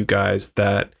mentioned to you guys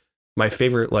that my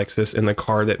favorite Lexus and the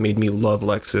car that made me love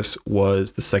Lexus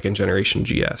was the second generation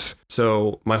GS.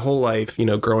 So my whole life,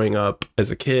 growing up as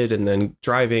a kid and then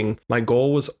driving, my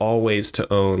goal was always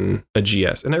to own a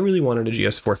GS. And I really wanted a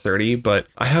GS 430, but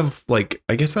I have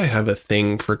a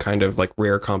thing for kind of like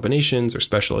rare combinations or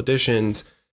special editions.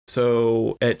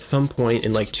 So at some point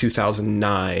in like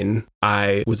 2009,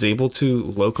 I was able to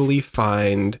locally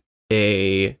find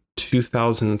a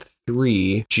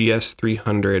 2003 GS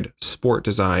 300 Sport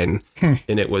Design,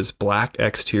 and it was black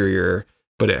exterior,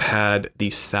 but it had the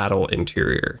saddle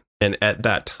interior. And at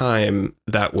that time,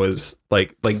 that was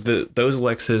like those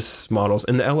Lexus models,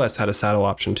 and the LS had a saddle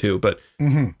option too, but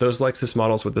those Lexus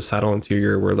models with the saddle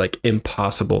interior were like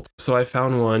impossible. So I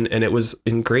found one, and it was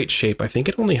in great shape. I think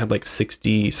it only had like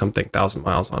 60 something thousand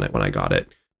miles on it when I got it.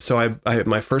 So I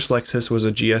my first Lexus was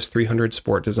a GS 300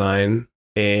 Sport Design.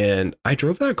 And I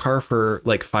drove that car for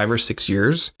like 5 or 6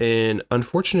 years. And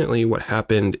unfortunately, what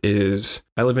happened is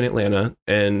I live in Atlanta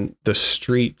and the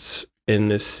streets in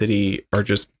this city are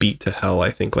just beat to hell,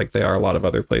 I think, like they are a lot of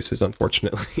other places,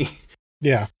 unfortunately.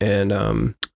 Yeah. And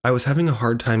I was having a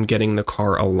hard time getting the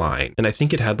car aligned. And I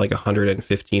think it had like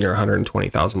 115 or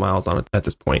 120,000 miles on it at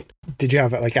this point. Did you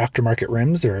have like aftermarket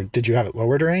rims, or did you have it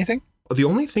lowered or anything? The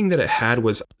only thing that it had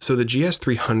was, so the GS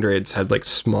 300s had like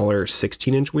smaller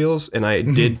 16-inch wheels, and I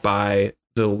did buy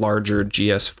the larger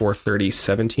GS 430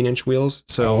 17-inch wheels.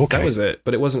 So that was it,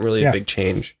 but it wasn't really a big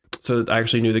change. So I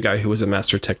actually knew the guy who was a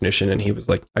master technician, and he was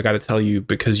like, I got to tell you,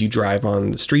 because you drive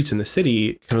on the streets in the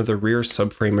city, kind of the rear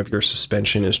subframe of your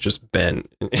suspension is just bent.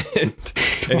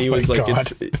 and he was like, God.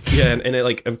 And it,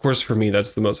 like, of course, for me,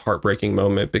 that's the most heartbreaking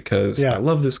moment, because I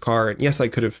love this car. And yes, I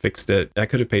could have fixed it. I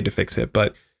could have paid to fix it,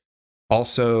 but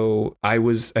also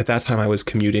at that time I was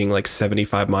commuting like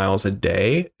 75 miles a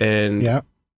day, and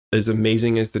as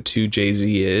amazing as the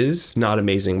 2JZ is, not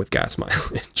amazing with gas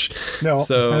mileage. No,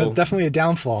 so definitely a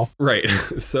downfall. Right.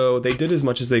 So they did as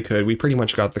much as they could. We pretty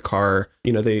much got the car,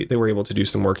 they were able to do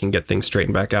some work and get things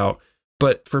straightened back out.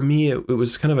 But for me, it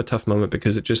was kind of a tough moment,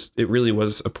 because it really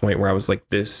was a point where I was like,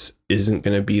 this isn't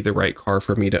going to be the right car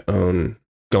for me to own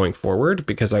going forward,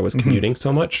 because I was commuting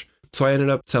so much. So I ended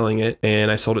up selling it,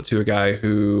 and I sold it to a guy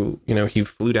who, he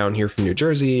flew down here from New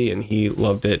Jersey, and he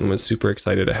loved it and was super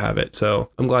excited to have it. So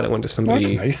I'm glad it went to somebody.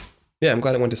 That's nice. Yeah, I'm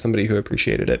glad it went to somebody who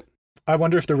appreciated it. I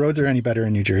wonder if the roads are any better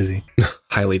in New Jersey.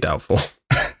 Highly doubtful.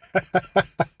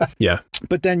 Yeah.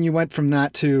 But then you went from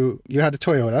that to, you had a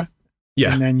Toyota.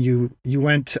 Yeah. And then you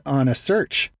went on a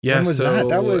search. Yeah. When was that?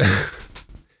 That was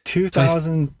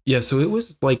 2000. So it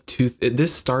was like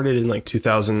this started in like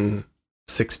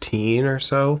 2016 or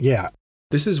so. Yeah.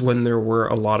 This is when there were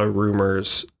a lot of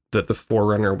rumors that the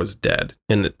 4Runner was dead,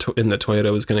 and the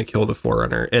Toyota was going to kill the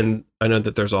 4Runner. And I know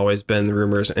that there's always been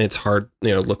rumors, and it's hard,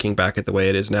 looking back at the way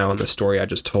it is now and the story I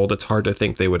just told, it's hard to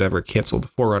think they would ever cancel the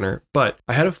 4Runner. But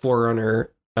I had a 4Runner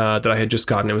that I had just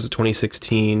gotten. It was a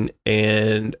 2016.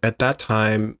 And at that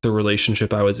time, the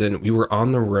relationship I was in, we were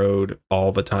on the road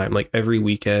all the time, like every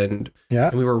weekend. Yeah.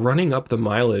 And we were running up the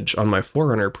mileage on my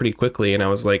 4Runner pretty quickly. And I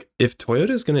was like, if Toyota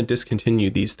is going to discontinue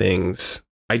these things,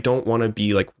 I don't want to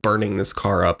be like burning this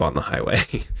car up on the highway.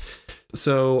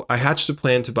 So I hatched a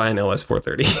plan to buy an LS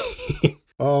 430.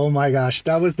 Oh my gosh,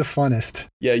 that was the funnest.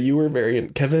 Yeah, you were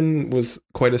Kevin was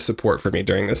quite a support for me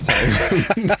during this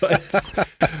time. But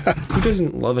who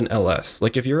doesn't love an LS?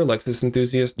 Like, if you're a Lexus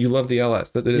enthusiast, you love the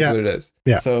LS. That is what it is.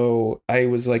 Yeah. So I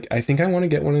was like, I think I want to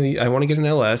get I want to get an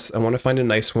LS. I want to find a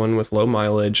nice one with low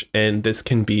mileage. And this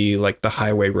can be like the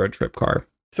highway road trip car.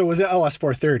 So was it LS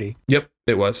 430? Yep,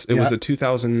 it was. It was a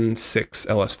 2006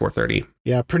 LS 430.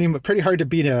 Yeah, pretty hard to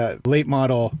beat a late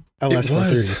model LS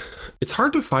 430. It's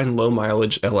hard to find low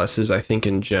mileage LSs, I think,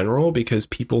 in general, because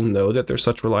people know that they're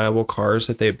such reliable cars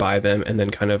that they buy them and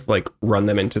then kind of like run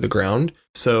them into the ground.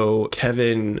 So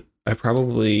Kevin, I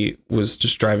probably was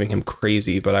just driving him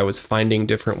crazy, but I was finding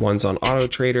different ones on Auto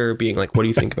Trader, being like, what do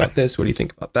you think about this? What do you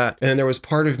think about that? And then there was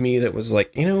part of me that was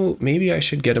like, maybe I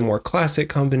should get a more classic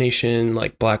combination,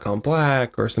 like black on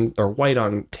black or white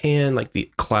on tan, like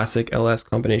the classic LS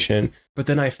combination. But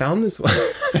then I found this one.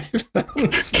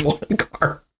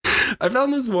 I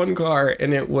found this one car,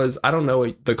 and it was, I don't know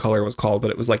what the color was called,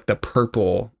 but it was like the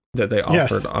purple that they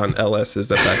offered on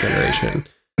LSs of that generation.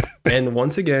 And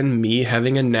once again, me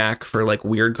having a knack for like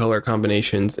weird color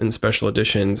combinations and special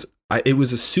editions, it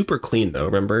was a super clean though,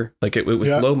 remember? Like it was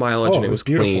low mileage and it was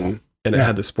clean, and it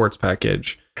had the sports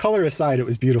package. Color aside, it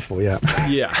was beautiful, yeah.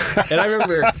 Yeah. And I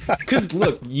remember, because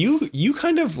look, you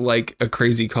kind of like a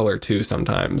crazy color too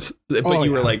sometimes, but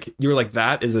you were like,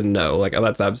 that is a no, like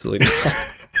that's absolutely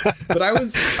not. But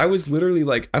I was literally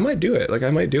like, I might do it.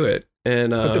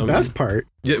 And but the best part,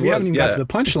 we haven't even got to the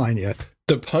punchline yet.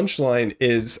 The punchline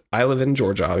is, I live in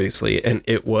Georgia, obviously, and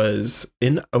it was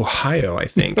in Ohio, I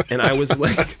think. And I was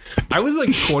like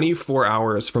 24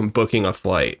 hours from booking a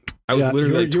flight. I was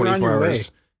literally like 24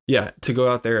 hours. Yeah, to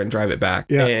go out there and drive it back.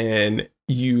 Yeah. And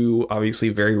you obviously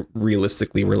very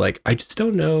realistically were like, I just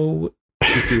don't know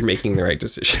if you're making the right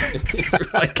decision. You're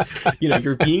like,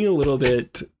 you're being a little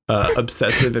bit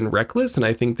obsessive and reckless, and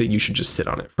I think that you should just sit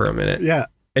on it for a minute. Yeah.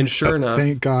 And sure enough,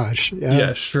 thank gosh.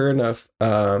 Sure enough,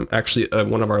 actually,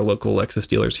 one of our local Lexus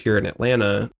dealers here in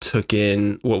Atlanta took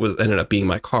in what ended up being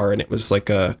my car, and it was like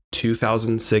a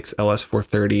 2006 LS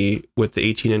 430 with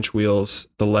the 18-inch wheels,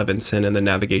 the Levinson, and the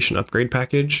navigation upgrade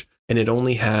package. And it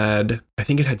only had, I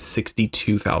think it had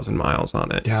 62,000 miles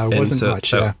on it. Yeah, it wasn't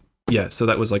much. Yeah, so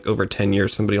that was like over 10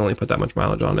 years. Somebody only put that much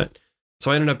mileage on it.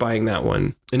 So I ended up buying that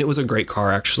one, and it was a great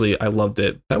car. Actually, I loved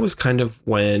it. That was kind of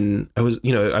when I was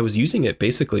using it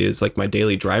basically as like my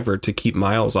daily driver to keep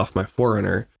miles off my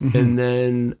 4Runner. Mm-hmm. And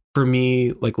then for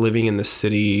me, like living in the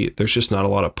city, there's just not a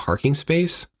lot of parking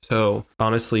space. So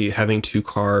honestly, having two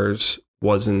cars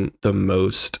wasn't the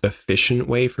most efficient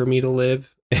way for me to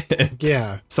live.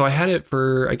 Yeah. So I had it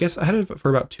for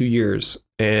about 2 years.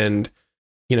 And,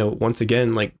 once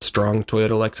again, like strong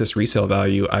Toyota Lexus resale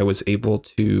value, I was able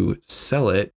to sell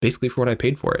it basically for what I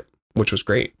paid for it, which was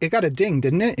great. It got a ding,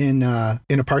 didn't it, in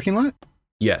a parking lot?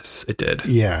 Yes, it did.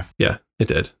 Yeah. Yeah, it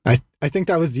did. I think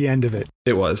that was the end of it.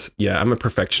 It was. Yeah, I'm a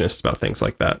perfectionist about things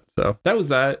like that. So that was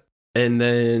that. And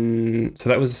then, so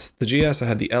that was the GS. I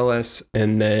had the LS.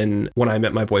 And then when I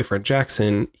met my boyfriend,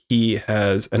 Jackson, he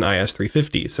has an IS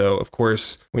 350. So, of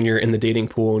course, when you're in the dating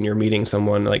pool and you're meeting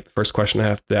someone, like the first question I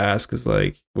have to ask is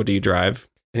like, what do you drive?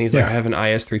 And he's like, I have an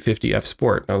IS 350 F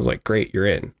Sport. And I was like, great, you're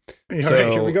in. All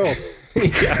right, here we go.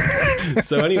 Yeah.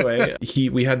 So anyway,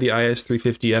 we had the IS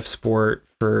 350 F Sport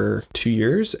for 2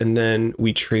 years, and then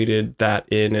we traded that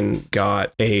in and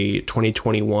got a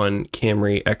 2021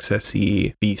 Camry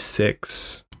XSE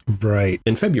V6. Right.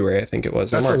 In February, I think it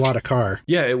was. That's a lot of car.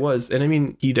 Yeah, it was. And I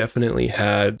mean, he definitely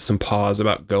had some pause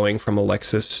about going from a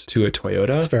Lexus to a Toyota.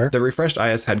 That's fair. The refreshed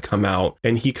IS had come out,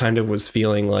 and he kind of was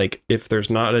feeling like if there's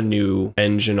not a new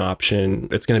engine option,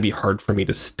 it's going to be hard for me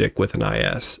to stick with an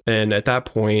IS. And at that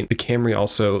point, the Camry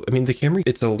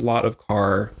it's a lot of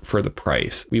car for the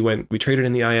price. We traded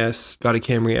in the IS, got a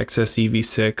Camry XSE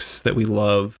V6 that we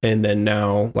love. And then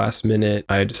now, last minute,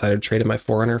 I decided to trade in my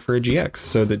 4Runner for a GX.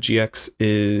 So the GX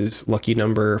is lucky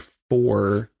number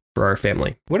 4 for our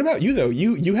family. What about you though?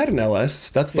 You had an LS.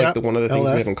 That's like one of the things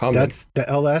we have in common. That's the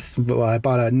LS. Well, I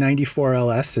bought a 94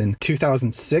 LS in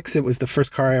 2006. It was the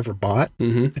first car I ever bought.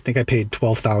 Mm-hmm. I think I paid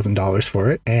 $12,000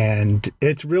 for it. And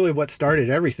it's really what started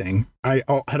everything. I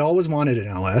had always wanted an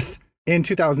LS. In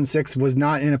 2006, was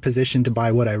not in a position to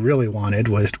buy what I really wanted,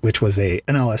 which was an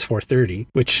LS 430,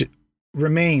 which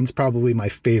remains probably my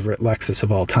favorite Lexus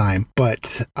of all time.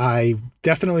 But I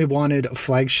definitely wanted a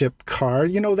flagship car.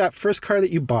 That first car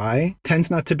that you buy tends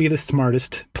not to be the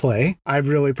smartest play. I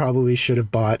really probably should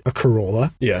have bought a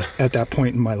Corolla at that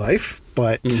point in my life,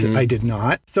 but I did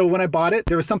not. So when I bought it,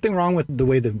 there was something wrong with the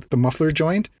way the muffler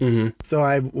joined. Mm-hmm. So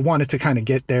I wanted to kind of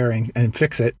get there and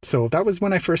fix it. So that was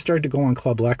when I first started to go on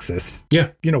Club Lexus.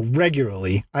 Yeah.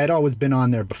 Regularly. I had always been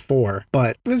on there before,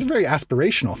 but it was a very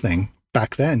aspirational thing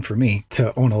back then for me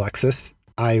to own a Lexus.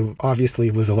 I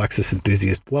obviously was a Lexus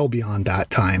enthusiast well beyond that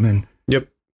time. And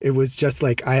it was just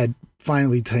like I had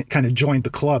finally kind of joined the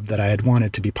club that I had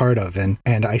wanted to be part of. And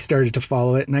I started to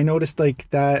follow it. And I noticed like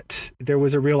that there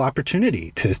was a real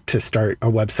opportunity to start a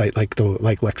website like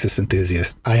Lexus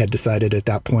Enthusiast. I had decided at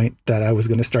that point that I was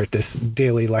going to start this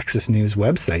daily Lexus news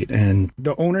website. And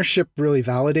the ownership really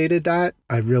validated that.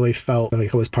 I really felt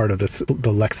like I was part of the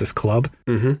Lexus club.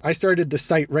 Mm-hmm. I started the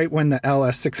site right when the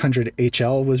LS600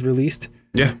 HL was released.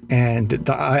 Yeah. And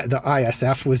the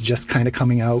ISF was just kind of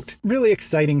coming out. Really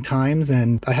exciting times.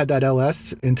 And I had that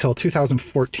LS until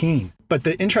 2014. But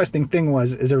the interesting thing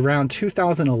is around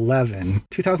 2011,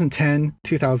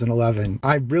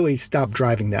 I really stopped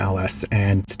driving the LS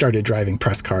and started driving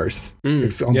press cars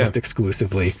almost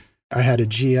exclusively. I had a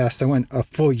GS. I went a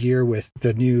full year with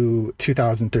the new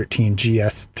 2013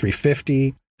 GS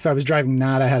 350. So I was driving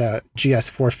that. I had a GS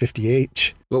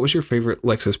 450H. What was your favorite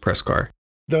Lexus press car?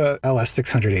 The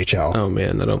LS600 HL. Oh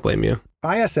man, I don't blame you.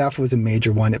 ISF was a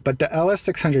major one, but the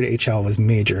LS600 HL was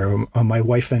major. My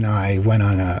wife and I went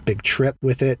on a big trip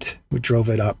with it. We drove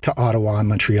it up to Ottawa and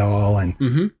Montreal.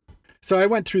 And so I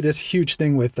went through this huge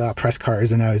thing with press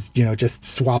cars, and I was, just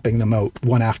swapping them out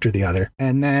one after the other.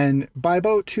 And then by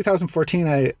about 2014,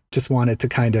 I just wanted to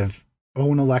kind of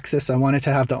own a Lexus. I wanted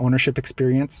to have the ownership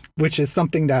experience, which is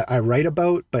something that I write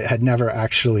about, but had never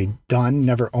actually done,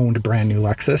 never owned a brand new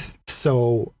Lexus.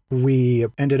 So we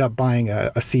ended up buying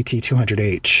a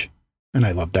CT200H, and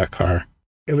I loved that car.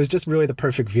 It was just really the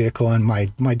perfect vehicle, and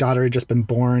my daughter had just been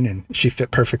born, and she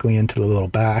fit perfectly into the little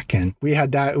back, and we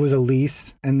had that. It was a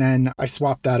lease, and then I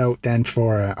swapped that out then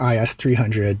for an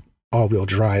IS300 all-wheel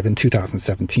drive in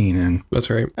 2017. And that's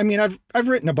right. I mean, I've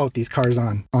written about these cars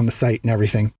on the site and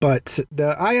everything, but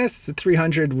the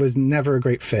IS300 was never a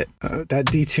great fit. That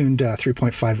detuned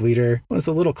 3.5 liter was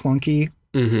a little clunky.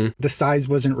 The size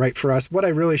wasn't right for us. What I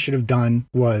really should have done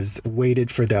was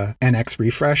waited for the NX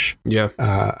refresh. Yeah.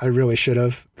 I really should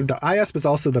have. The IS was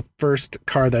also the first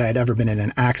car that I had ever been in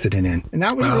an accident in. And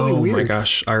that was really weird. Oh my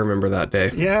gosh. I remember that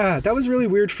day. Yeah, that was really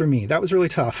weird for me. That was really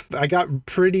tough. I got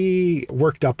pretty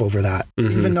worked up over that.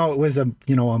 Even though it was a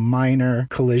minor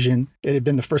collision. It had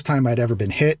been the first time I'd ever been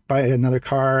hit by another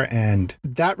car. And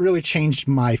that really changed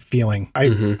my feeling.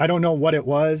 I don't know what it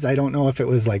was. I don't know if it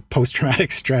was like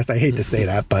post-traumatic stress. I hate to say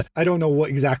that, but I don't know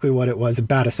exactly what it was, a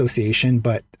bad association,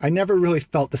 but I never really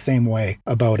felt the same way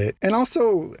about it. And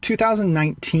also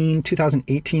 2019,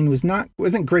 2018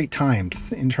 wasn't great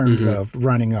times in terms of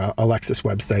running a Lexus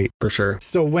website. For sure.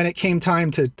 So when it came time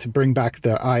to bring back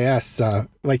the IS,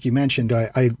 like you mentioned,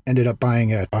 I ended up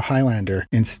buying a Highlander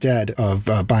instead of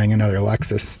buying another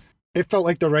Lexus. It felt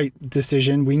like the right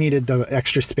decision. We needed the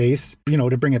extra space,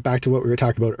 to bring it back to what we were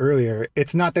talking about earlier.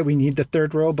 It's not that we need the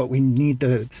third row, but we need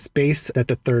the space that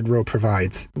the third row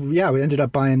provides. Yeah, we ended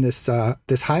up buying this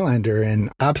Highlander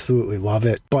and absolutely love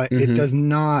it, but it does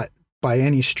not by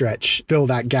any stretch fill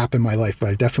that gap in my life. But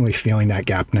I'm definitely feeling that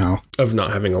gap now. Of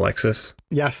not having a Lexus.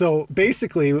 Yeah, so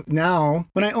basically now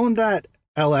when I owned that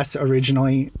LS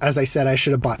originally, as I said, I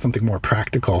should have bought something more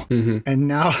practical. And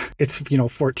now it's,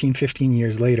 14, 15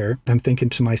 years later, I'm thinking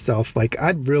to myself, like,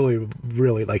 I'd really,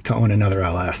 really like to own another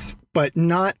LS, but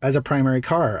not as a primary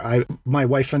car. My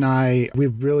wife and I, we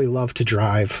really love to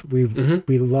drive.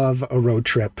 We love a road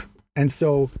trip. And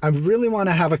so I really want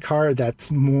to have a car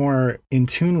that's more in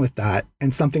tune with that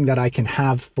and something that I can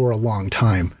have for a long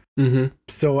time.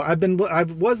 So I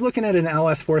was looking at an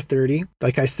LS 430,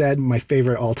 like I said, my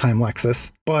favorite all-time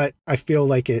Lexus, but I feel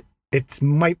like it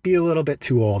might be a little bit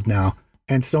too old now.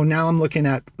 And so now I'm looking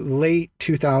at late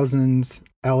 2000s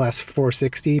LS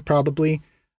 460 probably.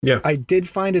 Yeah. I did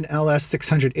find an LS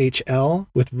 600 HL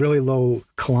with really low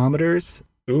kilometers.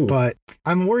 Ooh. But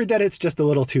I'm worried that it's just a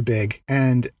little too big,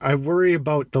 and I worry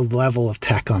about the level of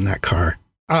tech on that car.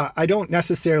 I don't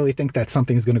necessarily think that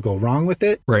something's going to go wrong with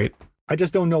it. Right. I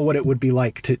just don't know what it would be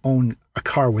like to own a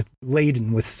car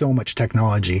laden with so much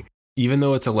technology. Even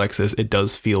though it's a Lexus, it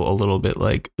does feel a little bit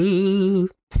like, ooh.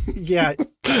 Yeah,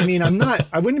 I mean,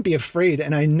 I wouldn't be afraid.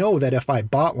 And I know that if I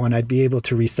bought one, I'd be able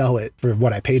to resell it for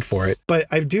what I paid for it. But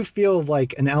I do feel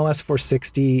like an LS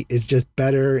 460 is just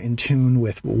better in tune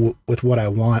with what I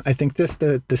want. I think this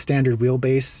the standard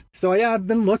wheelbase. So yeah, I've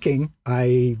been looking.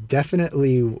 I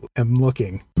definitely am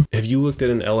looking. Have you looked at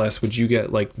an LS? Would you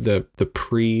get like the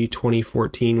pre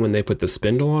 2014 when they put the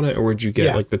spindle on it, or would you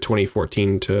get like the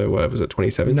 2014 to what was it,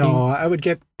 2017? No, I would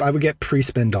get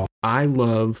pre-spindle. I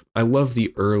love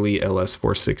the early LS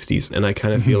 460s, and I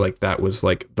kind of feel like that was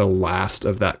like the last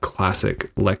of that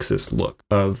classic Lexus look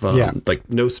of like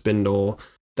no spindle.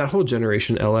 That whole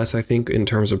generation LS, I think, in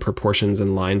terms of proportions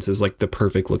and lines, is like the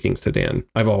perfect looking sedan.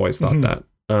 I've always thought that.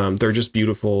 They're just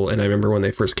beautiful. And I remember when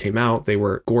they first came out, they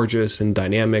were gorgeous and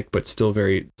dynamic, but still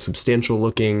very substantial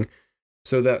looking.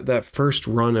 So that first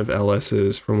run of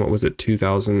LSs from, what was it,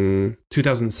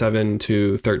 2007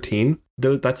 to 13,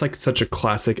 that's like such a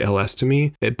classic LS to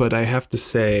me. But I have to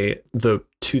say the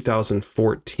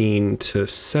 2014 to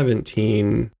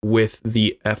 17 with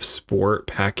the F Sport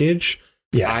package,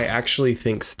 I actually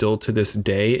think still to this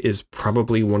day is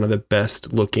probably one of the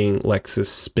best looking Lexus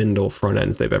spindle front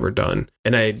ends they've ever done.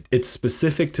 And it's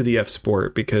specific to the F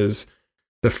Sport because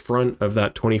the front of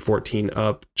that 2014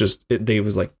 up, they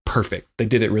was like perfect. They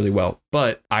did it really well.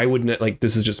 But I wouldn't, like,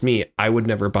 this is just me, I would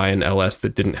never buy an LS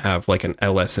that didn't have like an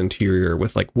LS interior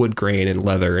with like wood grain and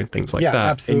leather and things like that.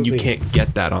 Absolutely. And you can't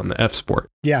get that on the F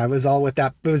Sport. Yeah, it was all with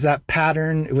that. It was that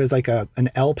pattern. It was like an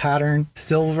L pattern,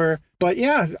 silver. But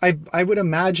yeah, I would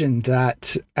imagine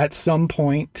that at some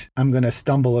point I'm going to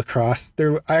stumble across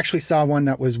there. I actually saw one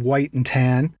that was white and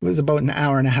tan. It was about an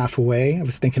hour and a half away. I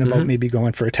was thinking about maybe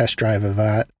going for a test drive of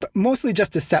that, but mostly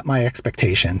just to set my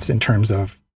expectations in terms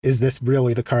of, is this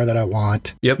really the car that I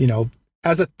want? Yep.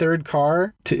 As a third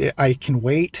car, I can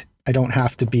wait. I don't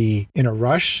have to be in a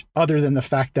rush, other than the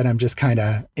fact that I'm just kind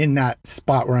of in that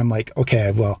spot where I'm like,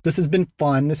 okay, well, this has been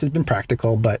fun. This has been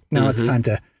practical, but now it's time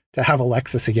to have a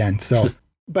Lexus again. So,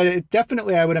 but it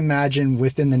definitely, I would imagine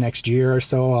within the next year or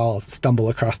so, I'll stumble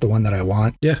across the one that I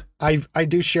want. Yeah. I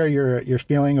do share your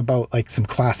feeling about like some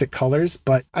classic colors,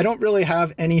 but I don't really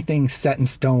have anything set in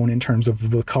stone in terms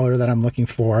of the color that I'm looking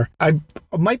for. I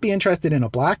might be interested in a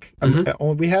black.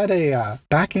 We had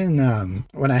back in,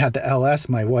 when I had the LS,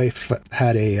 my wife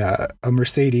had a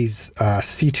Mercedes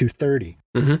C230.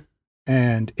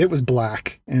 And it was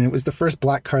black, and it was the first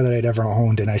black car that I'd ever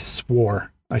owned. And I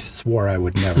swore I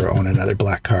would never own another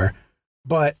black car.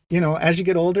 But, as you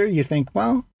get older, you think,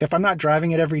 well, if I'm not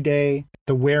driving it every day,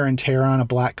 the wear and tear on a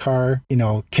black car,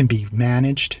 can be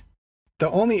managed. The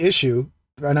only issue,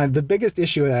 and the biggest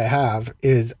issue that I have,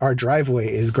 is our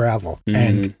driveway is gravel.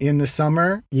 And in the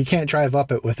summer, you can't drive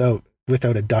up it without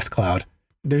a dust cloud.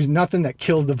 There's nothing that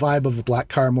kills the vibe of a black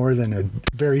car more than a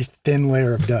very thin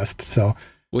layer of dust. So,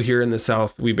 well, here in the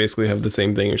South, we basically have the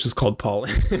same thing. It's just called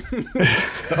pollen.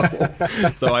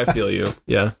 so I feel you.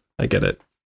 Yeah, I get it.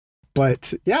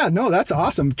 But yeah, no, that's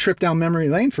awesome. Trip down memory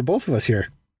lane for both of us here.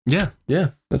 Yeah,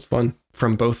 that's fun.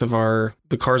 From both of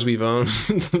the cars we've owned,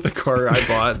 the car I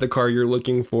bought, the car you're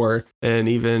looking for, and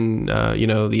even, the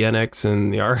NX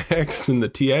and the RX and the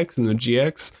TX and the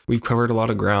GX, we've covered a lot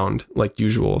of ground like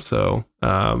usual. So,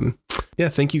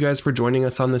 thank you guys for joining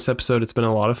us on this episode. It's been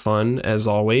a lot of fun. As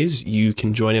always, you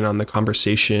can join in on the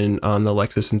conversation on the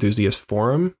Lexus Enthusiast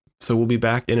Forum. So we'll be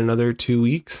back in another 2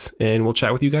 weeks and we'll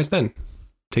chat with you guys then.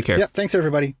 Take care. Yeah, thanks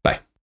everybody. Bye.